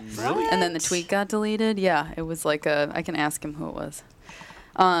 Really? And then the tweet got deleted. Yeah, it was like I can ask him who it was.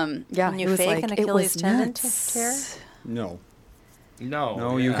 Yeah, Can you it was fake like, an it Achilles was tendon nuts. tear? No.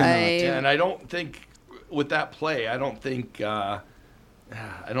 No, you cannot. And I don't think with that play, I don't think that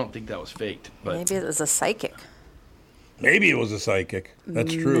was faked. But Maybe it was a psychic. Maybe it was a psychic.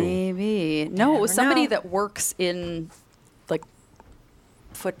 That's true. Maybe. No, it was Never somebody know. that works in like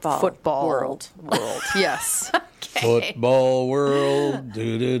Football world. Yes. Football world.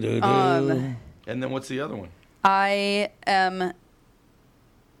 Do. and then what's the other one? I am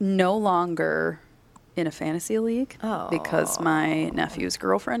no longer in a fantasy league because my nephew's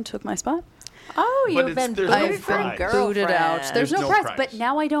girlfriend took my spot. Oh, But you've been there's no booted from prize. girlfriend. Booted out. There's no prize, prize. but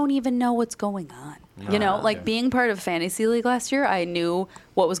now I don't even know what's going on. Like being part of fantasy league last year, I knew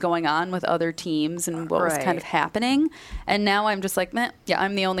what was going on with other teams and what was kind of happening, and now I'm just like, meh, yeah,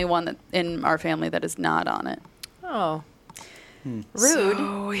 I'm the only one that in our family that is not on it. Oh. Rude.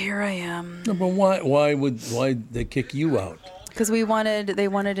 So here I am. No, but why they kick you out? Because they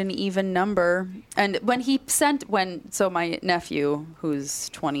wanted an even number, and so my nephew, who's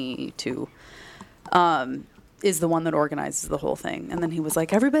 22, is the one that organizes the whole thing, and then he was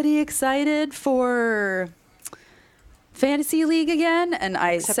like, "Everybody excited for fantasy league again?" And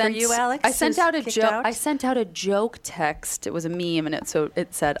Except for you, Alex, I sent who's out a kicked joke. out? I sent out a joke text. It was a meme, and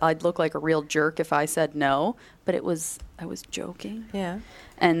it said I'd look like a real jerk if I said no, but I was joking. Yeah.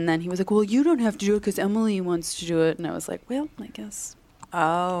 And then he was like, "Well, you don't have to do it because Emily wants to do it." And I was like, "Well, I guess."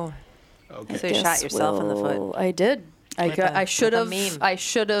 Oh. Okay. So you shot yourself in the foot. I did. I should with a have. meme. I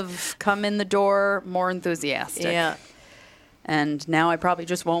should have come in the door more enthusiastic. Yeah. And now I probably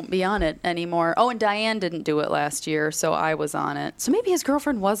just won't be on it anymore. Oh, and Diane didn't do it last year, so I was on it. So maybe his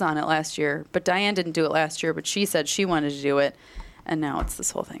girlfriend was on it last year, but Diane didn't do it last year. But she said she wanted to do it, and now it's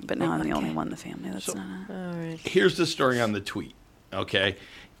this whole thing. But now I'm the only one in the family that's not on it. Here's the story on the tweet. Okay.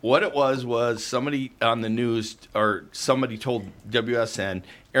 What it was somebody on the news or somebody told WSN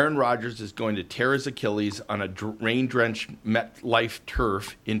Aaron Rodgers is going to tear his Achilles on a rain-drenched MetLife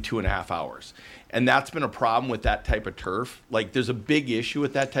turf in 2.5 hours. And that's been a problem with that type of turf. Like, there's a big issue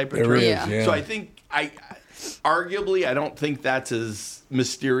with that type of There turf. is, yeah. So I think, arguably, I don't think that's as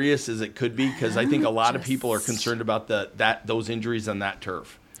mysterious as it could be because I think a lot of people are concerned about those injuries on that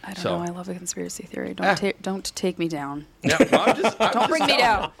turf. I don't know. I love a conspiracy theory. Don't take me down. Yeah, I'm Don't bring me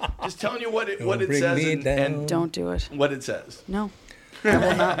down. Just telling you what it Bring says me and down. Don't do it. what it says. No. I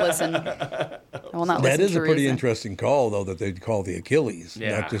will not listen. I will not listen That is to a pretty reason. interesting call, though, that they'd call the Achilles,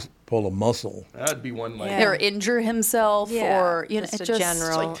 Yeah. not just pull a muscle. That'd be one like. Yeah. Or injure himself, or just it a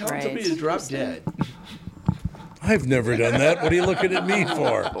general. It's like telling somebody to drop dead. I've never done that. What are you looking at me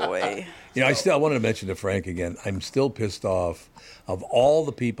for? Boy. You know, I wanted to mention to Frank again, I'm still pissed off. Of all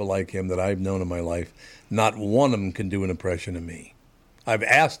the people like him that I've known in my life, not one of them can do an impression of me. I've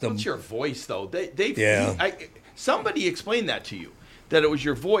asked them. What's your voice, though? Somebody explained that to you. That it was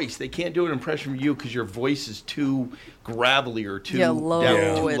your voice. They can't do an impression of you because your voice is too gravelly or too low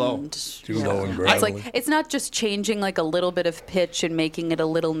too low. and Too low and It's gravelly. like it's not just changing like a little bit of pitch and making it a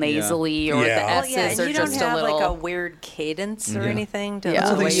little nasally, or Yeah. the Well, S's and are you don't just have a little. like a weird cadence or anything. To Yeah.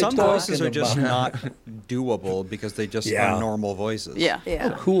 the Well, way you Some talk. voices are just about- not doable because they just Yeah. are normal voices. Yeah. Yeah.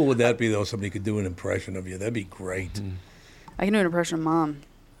 How cool would that be, though, somebody could do an impression of you? That'd be great. I can do an impression of Mom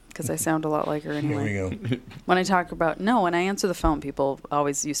because I sound a lot like her There anyway. we go. When I talk about when I answer the phone, people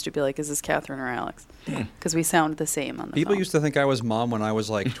always used to be like, "Is this Catherine or Alex?" Because we sound the same on the People phone. used to think I was Mom when I was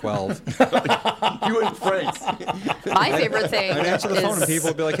like 12. You and Frank. My favorite thing I'd answer the is phone and people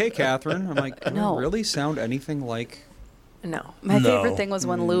would be like, "Hey, Catherine." I'm like, "Do No. I really sound anything like?" No. My No. favorite thing was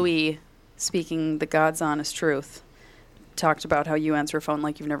when Louis, speaking the God's honest truth, talked about how you answer a phone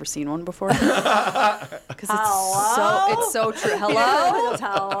like you've never seen one before. Because it's so true. Hello?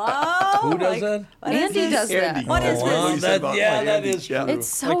 Hello. Who does that? Andy does that. Andy. What is Oh, this? that is true. It's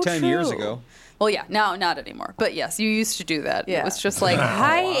so Like 10 years true. ago. Well, yeah, now not anymore. But yes, you used to do that. Yeah. It was just like,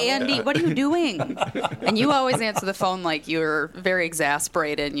 "Hi, Andy, what are you doing?" And you always answer the phone like you're very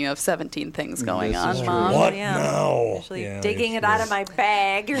exasperated and you have 17 things going This on, is Mom. true. What? Yeah. No. Usually Yeah, digging it's it out true. of my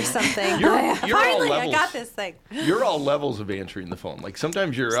bag or something. You're all Finally, I levels. got this thing. You're all levels of answering the phone. Like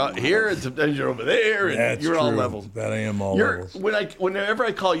sometimes you're out here and sometimes you're over there, and That's you're true. all levels. That I am all You're levels. whenever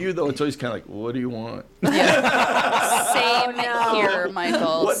I call you though, it's always kind of like, "What do you want?" Same here,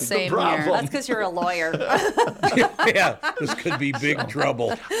 Michael. What's the Same problem? here. That's because you're a lawyer. Yeah, this could be big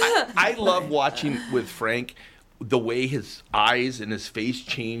trouble. I love watching with Frank the way his eyes and his face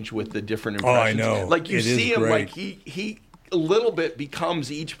change with the different Oh, I impressions. know. Like you It is see him, great. like he a little bit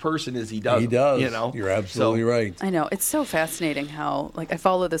becomes each person as he does. He them, does. You know, You're absolutely So, right. I know. It's so fascinating how, like, I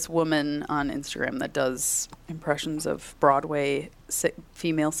follow this woman on Instagram that does impressions of Broadway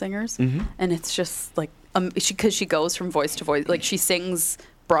female singers. And it's just like, because she goes from voice to voice. Like, she sings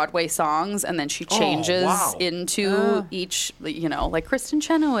Broadway songs and then she changes wow. into each, like Kristen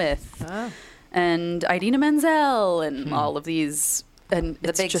Chenoweth and Idina Menzel and all of these. And The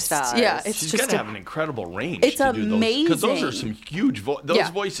it's big just, stars. yeah, it's She's just got to have an incredible range. it's to do those, because those are amazing. some huge. Those Yeah.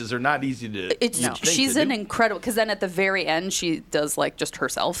 voices are not easy to. It's you'd think she's to an do. incredible, because then at the very end she does like just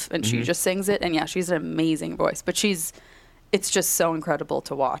herself and she just sings it, and yeah, she's an amazing voice. But it's just so incredible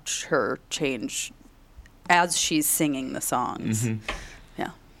to watch her change as she's singing the songs. Yeah.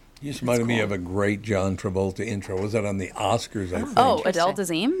 You just reminded me of a great John Travolta intro. Was that on the Oscars, I think? Oh, Adele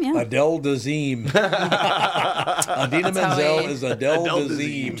Dazeem, yeah. Adele Dazeem. Adina That's how Menzel I- is Adele Adele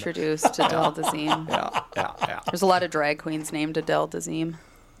Dazeem. Introduced Adele Dazeem. Yeah. There's a lot of drag queens named Adele Dazeem.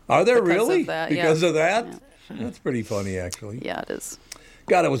 Are there Because of really? that, yeah. Because of that? That's pretty funny, actually. Yeah, it is.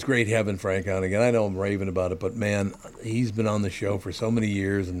 God, it was great having Frank on again. I know I'm raving about it, but man, he's been on the show for so many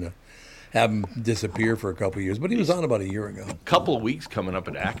years, and have him disappear for a couple of years. But he was on about a year ago. Couple of weeks coming up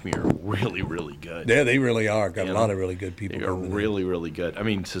at Acme are really, really good. Yeah, they really are. Got You a lot know, of really good people. They are coming in. really, really good. I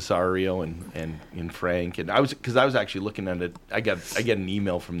mean, Cesario and Frank, and I was actually looking at it. I get an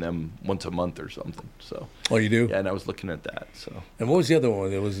email from them once a month or something. So. Oh, you do? Yeah, and I was looking at that. So. And what was the other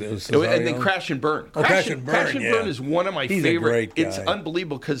one? It was And Cesario? then Crash and Burn. Oh, Crash and Burn, Crash and yeah. Burn is one of my He's a favorite. great guy. It's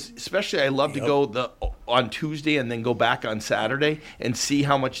unbelievable because especially I love to Yep. go on Tuesday and then go back on Saturday and see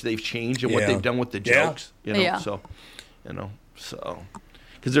how much they've changed and what Yeah. they've done with the Yeah. jokes. You know, Yeah. so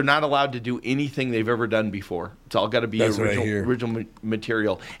because they're not allowed to do anything they've ever done before. It's all got to be That's what I hear. original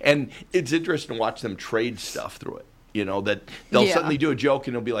material, and it's interesting to watch them trade stuff through it. You know, that they'll Yeah. suddenly do a joke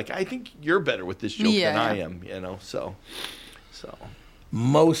and they'll be like, "I think you're better with this joke Yeah, than I yeah. am." You know, so.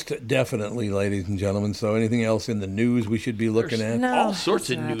 Most definitely, ladies and gentlemen. So anything else in the news we should be looking at? No, All sorts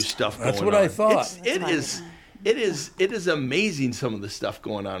of that's new not. stuff That's going what on. I thought. It is amazing some of the stuff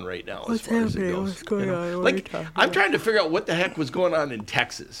going on right now as far as it goes. What's going on? Like I'm trying to figure out what the heck was going on in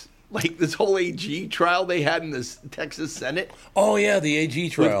Texas. Like this whole AG trial they had in this Texas Senate Oh yeah, the AG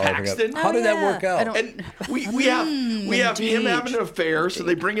trial. I forgot. Paxton? How did that Oh, work yeah. out? and we have him having an affair, so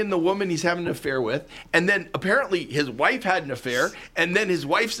they bring in the woman he's having an affair with, and then apparently his wife had an affair, and then his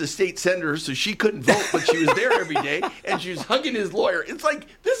wife's a state senator, so she couldn't vote, but she was there every day, and she was hugging his lawyer. It's like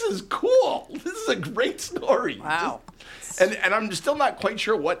this this is cool. This is a great story. Wow. And I'm still not quite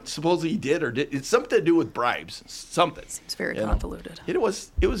sure what supposedly he did or did. It's something to do with bribes. Something. It's very convoluted. It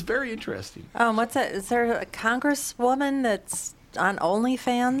was very interesting. What's that? Is there a congresswoman that's on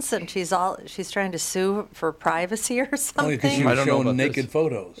OnlyFans and she's trying to sue for privacy or something? Because she I was don't know showing about naked this. Oh,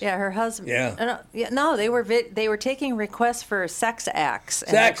 photos. Yeah, her husband. Yeah. No, they were taking requests for sex acts.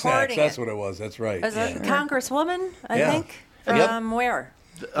 And Sex acts, recording that's it. what it was. That's right. Was it a congresswoman, I Yeah. think? Yep. From where?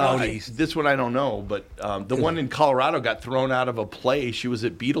 This one I don't know, but the one in Colorado got thrown out of a play. She was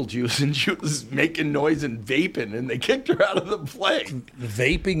at Beetlejuice and she was making noise and vaping, and they kicked her out of the play.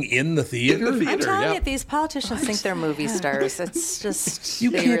 Vaping in the theater? In the theater, I'm telling yeah. you, these politicians think they're movie stars. It's just, You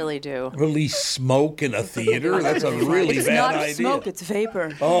they can't really do. Release smoke in a theater? That's a really It's bad not idea. smoke, it's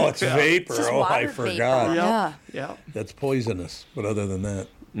vapor. Oh, it's vapor. just Oh, I water forgot. vapor. Yeah. Yeah. That's poisonous. But other than that,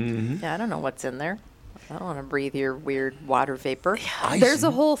 Yeah, I don't know what's in there. I don't want to breathe your weird water vapor. There's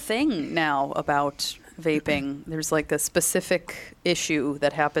a whole thing now about vaping. There's like a specific issue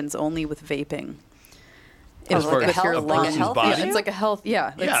that happens only with vaping. As far With as your a lungs. person's health body? issue? It's like a health, Yeah,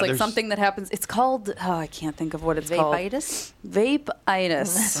 It's like there's- something that happens. It's called, I can't think of what it's called. Vapeitis?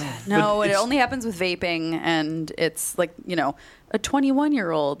 Vape-itis. No, But it it's- only happens with vaping, and it's like, a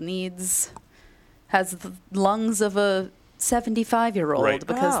 21-year-old has the lungs of a 75-year-old Right.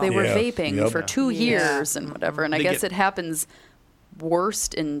 because they were Yeah. vaping Yep. for 2 years and whatever. And I They guess get- it happens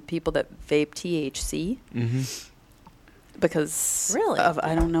worst in people that vape THC. Because Really? of,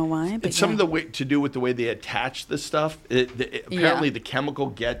 I don't know why. But It's some yeah. of the way to do with the way they attach the stuff. Apparently, the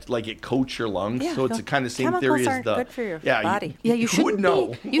chemical it coats your lungs, Yeah, so it's no, the kind of same chemicals theory as aren't the good for your yeah body. Yeah, you who shouldn't would know.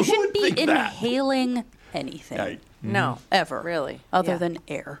 be. You Who shouldn't would be think that? inhaling anything Yeah, No. ever, Really? other Yeah. than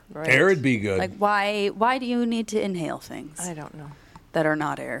air. Right. air would be good. Like why do you need to inhale things I don't know. that are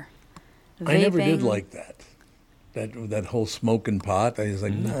not air? I never did Vaping- like that. That whole smoking pot. I was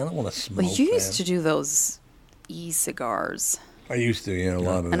like, no, I don't want to smoke. Well, you used that. to do those e-cigars. I used to, a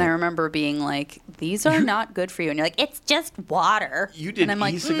lot of And I that. remember being like, these are not good for you. And you're like, it's just water. You did and I'm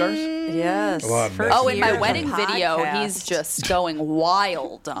like, e-cigars? Yes. Well, I've First Oh, in my year of wedding the video, podcast. he's just going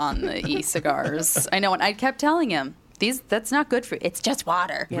wild on the e-cigars. I know, and I kept telling him, that's not good for you. It's just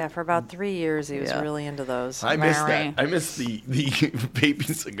water. Yeah, for about 3 years, he was Yeah. really into those. I missed Mary. that. I missed the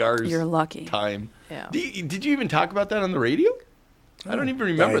vaping cigars. You're lucky. Time. Yeah. Did you even talk about that on the radio? I don't even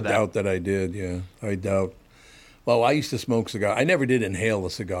remember I that. doubt that I did. Yeah, I doubt. Well, I used to smoke cigars. I never did inhale the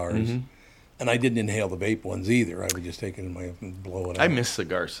cigars, and I didn't inhale the vape ones either. I would just take it in my and blow it out. I miss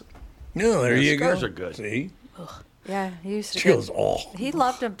cigars. No, there Yeah, you go. cigars are good. See, Yeah, he used to. she goes, oh, He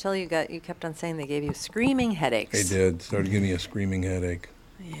loved them till you kept on saying they gave you screaming headaches. they did. Started giving me a screaming headache.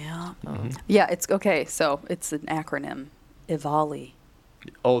 Yeah. Yeah, it's okay. So it's an acronym. EVALI.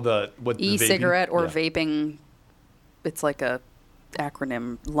 Oh, the E-cigarette vaping? or Yeah. vaping. It's like a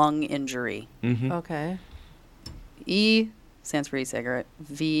acronym. Lung injury. Okay. E stands for e-cigarette.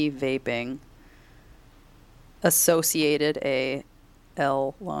 V, vaping. Associated A,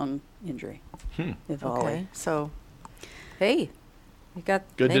 L, lung injury. EVALI. Okay. So, hey, you got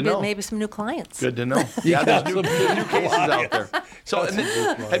Good to maybe know. maybe some new clients. Good to know. Yeah, there's new cases out there. So, and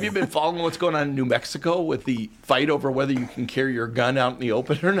then, have you been following what's going on in New Mexico with the fight over whether you can carry your gun out in the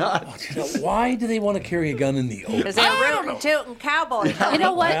open or not? Why do they want to carry a gun in the open? Because they're rootin' tootin' cowboys. You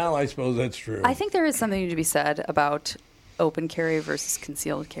know what? Well, I suppose that's true. I think there is something to be said about open carry versus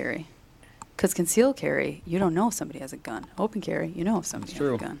concealed carry. Because concealed carry, you don't know if somebody has a gun. Open carry, you know if somebody has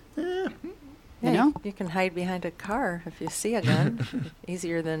a gun. Yeah, You know? you can hide behind a car if you see a gun.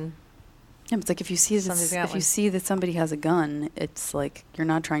 Easier than Yeah, but it's like if you see Somebody's got one. that somebody has a gun, it's like you're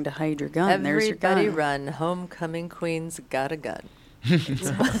not trying to hide your gun. There's your everybody gun. run. Homecoming queen's got a gun.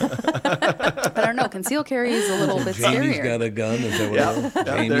 But I don't know. Concealed carry is a little bit Jamie's scarier. got a gun. Is that what Yeah. it is? Yeah,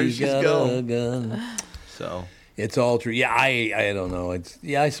 there Jamie's she's got go. a gun. So, It's all true. Yeah, I don't know.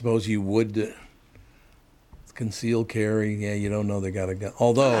 I suppose you would conceal carry. Yeah, you don't know they got a gun.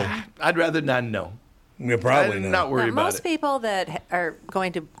 Although, I'd rather not know. you're probably I'm not. not worried Now, about most it. people that are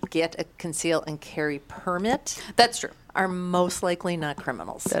going to get a conceal and carry permit That's true. are most likely not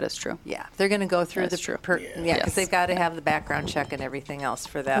criminals. That is true. Yeah, they're going to go through That's true. yeah, because Yes. they've got to have the background check and everything else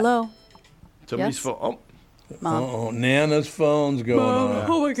for that. Hello, Somebody's Yes. phone. Oh, Mom. Oh, Nana's phone's going on.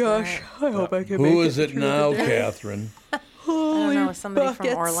 Oh my gosh! I hope I can. Who is it now, Catherine? I don't know, somebody from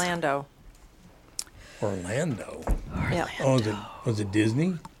buckets. Orlando. Orlando. Yeah, Oh, was it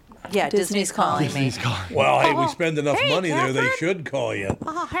Disney? yeah, Disney's calling me. Well, hey, we spend enough money there. They should call you.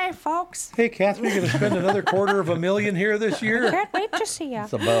 Oh, hey, folks. Hey, Catherine, you're going to spend another $250,000 here this year? Can't wait to see you.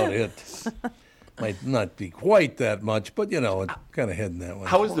 That's about it. Might not be quite that much, but it's kind of heading that way.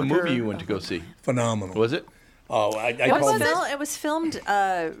 how was the movie you went to go see? Phenomenal. Was it? Oh, I It called was filmed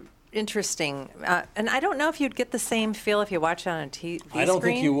interesting. And I don't know if you'd get the same feel if you watch it on a TV screen. I don't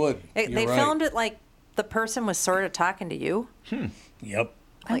think you would. They You're right. filmed it like the person was sort of talking to you. Yep.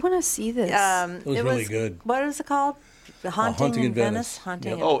 I want to see this. It was really good. What is it called? The Haunting in Venice.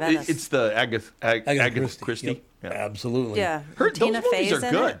 Haunting in Venice. It's the Agatha Christie. Yep. Yeah. Absolutely. Yeah. Those Tina movies Fey's are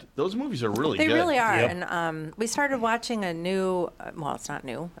in good. it. Those movies are really They good. really are. Yep. And we started watching a new, well, it's not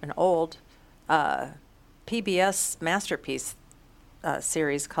new, an old PBS masterpiece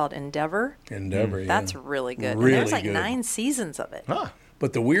series called Endeavor. Endeavor, yeah. That's really good. Really and there's like good. 9 seasons of it. Huh.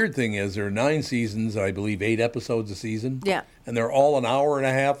 But the weird thing is there are 9 seasons, I believe 8 episodes a season. Yeah. And they're all an hour and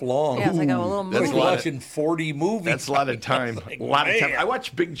a half long. Yeah, it's like a little That's movie. a lot of- watching 40 movies. That's a lot of time. Like, a lot of time. man. I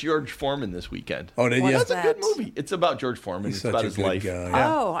watched Big George Foreman this weekend. Oh, did you? What's That's a good that? movie. It's about George Foreman. He's It's such about a his good life. guy.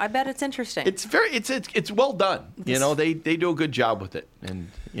 Yeah. Oh, I bet it's interesting. It's well done. You know, they do a good job with it, and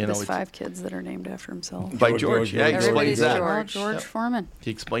you know, There's it's 5 kids that are named after himself. by George. Yeah, he Everybody's explains that. George Foreman.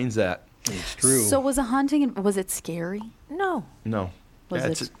 He explains that. It's true. So was a haunting? Was it scary? No. No, Was yeah,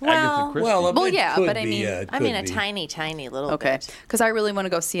 it- it's Well- Agatha Christie. well, Well, it yeah, could but I be, mean- yeah, it I mean, a could be. tiny, tiny little Okay, bit. because I really want to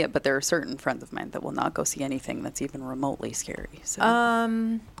go see it, but there are certain friends of mine that will not go see anything that's even remotely scary. So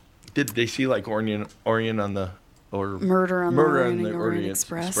Did they see like Orient on the or Murder on the Orient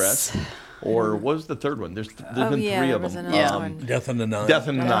Express. Or what was the third one? There's been Oh, 3 yeah, there of was them. another one. Death in the Nile. Death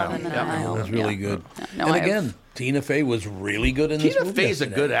in the Nile. in the Yeah. Nile. That was really Yeah. good. No, and I've- again, Tina Fey was really good in this Tina movie. Fey's a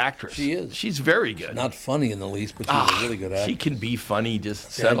yesterday. good actress. She is. She's very good. Not funny in the least, but she's a really good actress. She can be funny.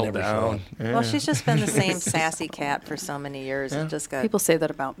 Just See, I settle never saw down. it. Yeah. Well, she's just been the same sassy cat for so many years. It just got People say that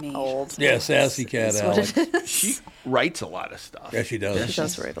about me. old. Yeah, sassy cat That's what Alex. it is. She writes a lot of stuff. Yeah, she does. She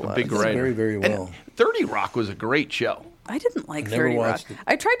does write a lot. Big of stuff. writer. very, very well. And 30 Rock was a great show. I didn't like Never 30 Rock. watched it.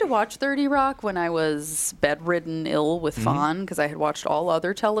 I tried to watch 30 Rock when I was bedridden ill with Mm-hmm. Fawn because I had watched all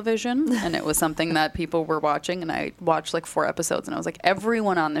other television and it was something that people were watching and I watched like 4 episodes and I was like,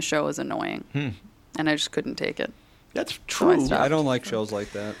 everyone on the show is annoying. And I just couldn't take it. That's I true. stopped. I don't like shows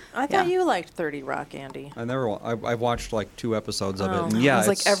like that. I thought Yeah. you liked 30 Rock, Andy. I've watched like 2 episodes of Oh. it. And yeah, I was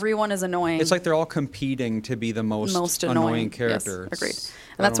like, it's- everyone is annoying. It's like they're all competing to be the most annoying character. Yes, agreed. It's-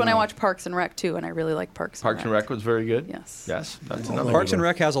 And that's don't when I know. watch Parks and Rec too, and I really like Parks Parks and Rec was very good. Yes. Yes, that's another Parks good and one.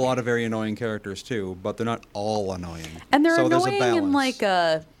 Rec has a lot of very annoying characters too, but they're not all annoying. And they're so there's a annoying in balance. like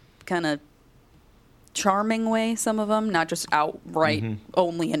a kind of charming way, some of them, not just outright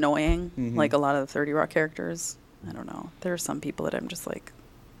only annoying, like a lot of the 30 Rock characters. I don't know. There are some people that I'm just like,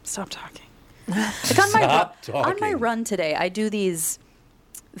 stop talking. Like on Stop my talking. run today, I do these.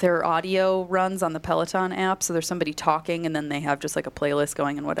 They're audio runs on the Peloton app, so there's somebody talking, and then they have just like a playlist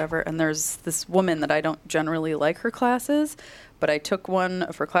going and whatever. And there's this woman that I don't generally like her classes, but I took one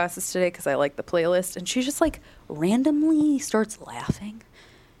of her classes today because I like the playlist, and she just like randomly starts laughing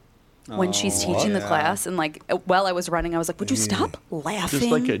when she's teaching the yeah. class. And like while I was running, I was like, "Would you stop laughing?"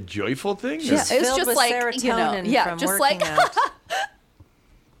 Just like a joyful thing? Yeah, It's it's filled just with like serotonin yeah, from just working like out.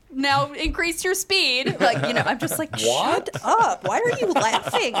 now increase your speed. Like I'm just like, shut up! Why are you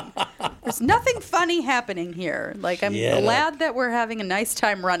laughing? There's nothing funny happening here. Like I'm Yeah. glad that we're having a nice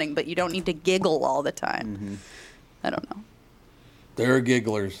time running, but you don't need to giggle all the time. I don't know. They're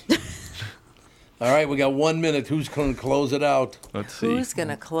gigglers. All right, we got 1 minute. Who's going to close it out? Let's see. Who's going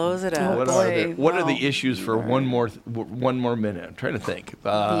to close it out? What boy. are the issues for one more minute? I'm trying to think.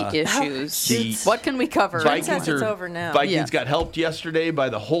 The issues. the- What can we cover? Princess, it's over now. Vikings Yeah. got helped yesterday by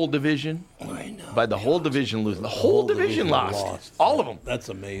the whole division. I know. By the whole division losing. The whole division lost. All of them. That's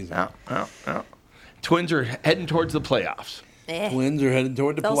amazing. Out. Twins are heading towards the playoffs. Twins are heading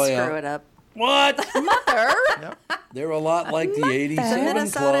toward the They'll playoff. screw it up. What? Mother. They're a lot like the 87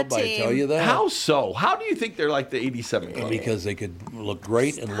 Minnesota Club, I team. tell you that. How so? How do you think they're like the 87 Club? Because they could look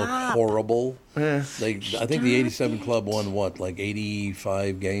great and look horrible. I think the 87 Club won what, like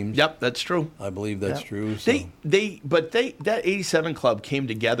 85 games? Yep, that's true. I believe that's true. So. That 87 Club came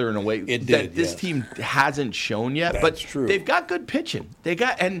together in a way It that did, this yes. team hasn't shown yet. That's but true. they've got good pitching. They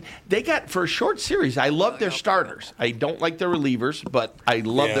got for a short series. I love their starters. I don't like their relievers, but I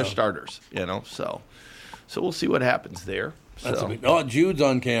love Yeah. their starters. So we'll see what happens there. That's So. a big, oh, Jude's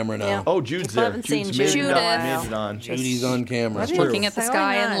on camera now. Yeah. Oh, Jude's People there. haven't seen Jude's Jude made in a it on. while. Made it on. Judy's on camera. What It's is true. Looking at the going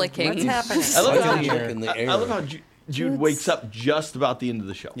sky and on? licking. What's happening? I love Why how don't you Jude, look in the I air? love how Jude wakes up just about the end of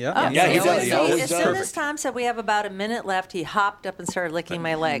the show. Yeah. Yeah, he As does. soon He as- always as does. soon as Tom said we have about a minute left, he hopped up and started licking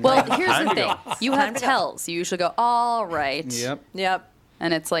my leg. Well, Like, here's Time the to thing. go. You have tells. You usually go, all right. Yep. yep.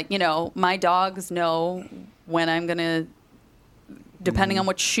 And it's like, my dogs know when I'm going to, depending on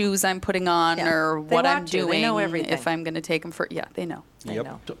what shoes I'm putting on Yeah. or They what I'm watch you. doing, They know everything. if I'm going to take them for, yeah, they know. I Yep.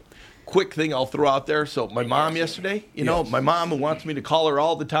 know. quick thing I'll throw out there. So my mom yesterday, my mom who wants me to call her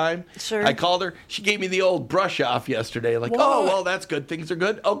all the time. Sure. I called her. She gave me the old brush off yesterday. Like, oh, well, that's good. Things are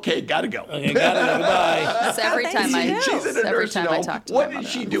good. Okay, gotta go. Okay, gotta go. Goodbye. That's every time She's in a every nursing time I home. talk to What my is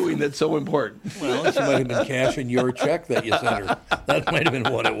mother. she doing that's so important? Well, she might have been cashing your check that you sent her. That might have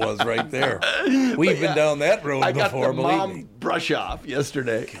been what it was right there. We've been down that road I got before, the believe mom me. brush off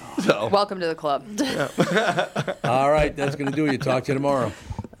yesterday. So Welcome to the club. All right, that's going to do it. Talk to you tomorrow.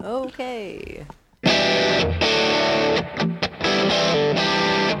 Okay.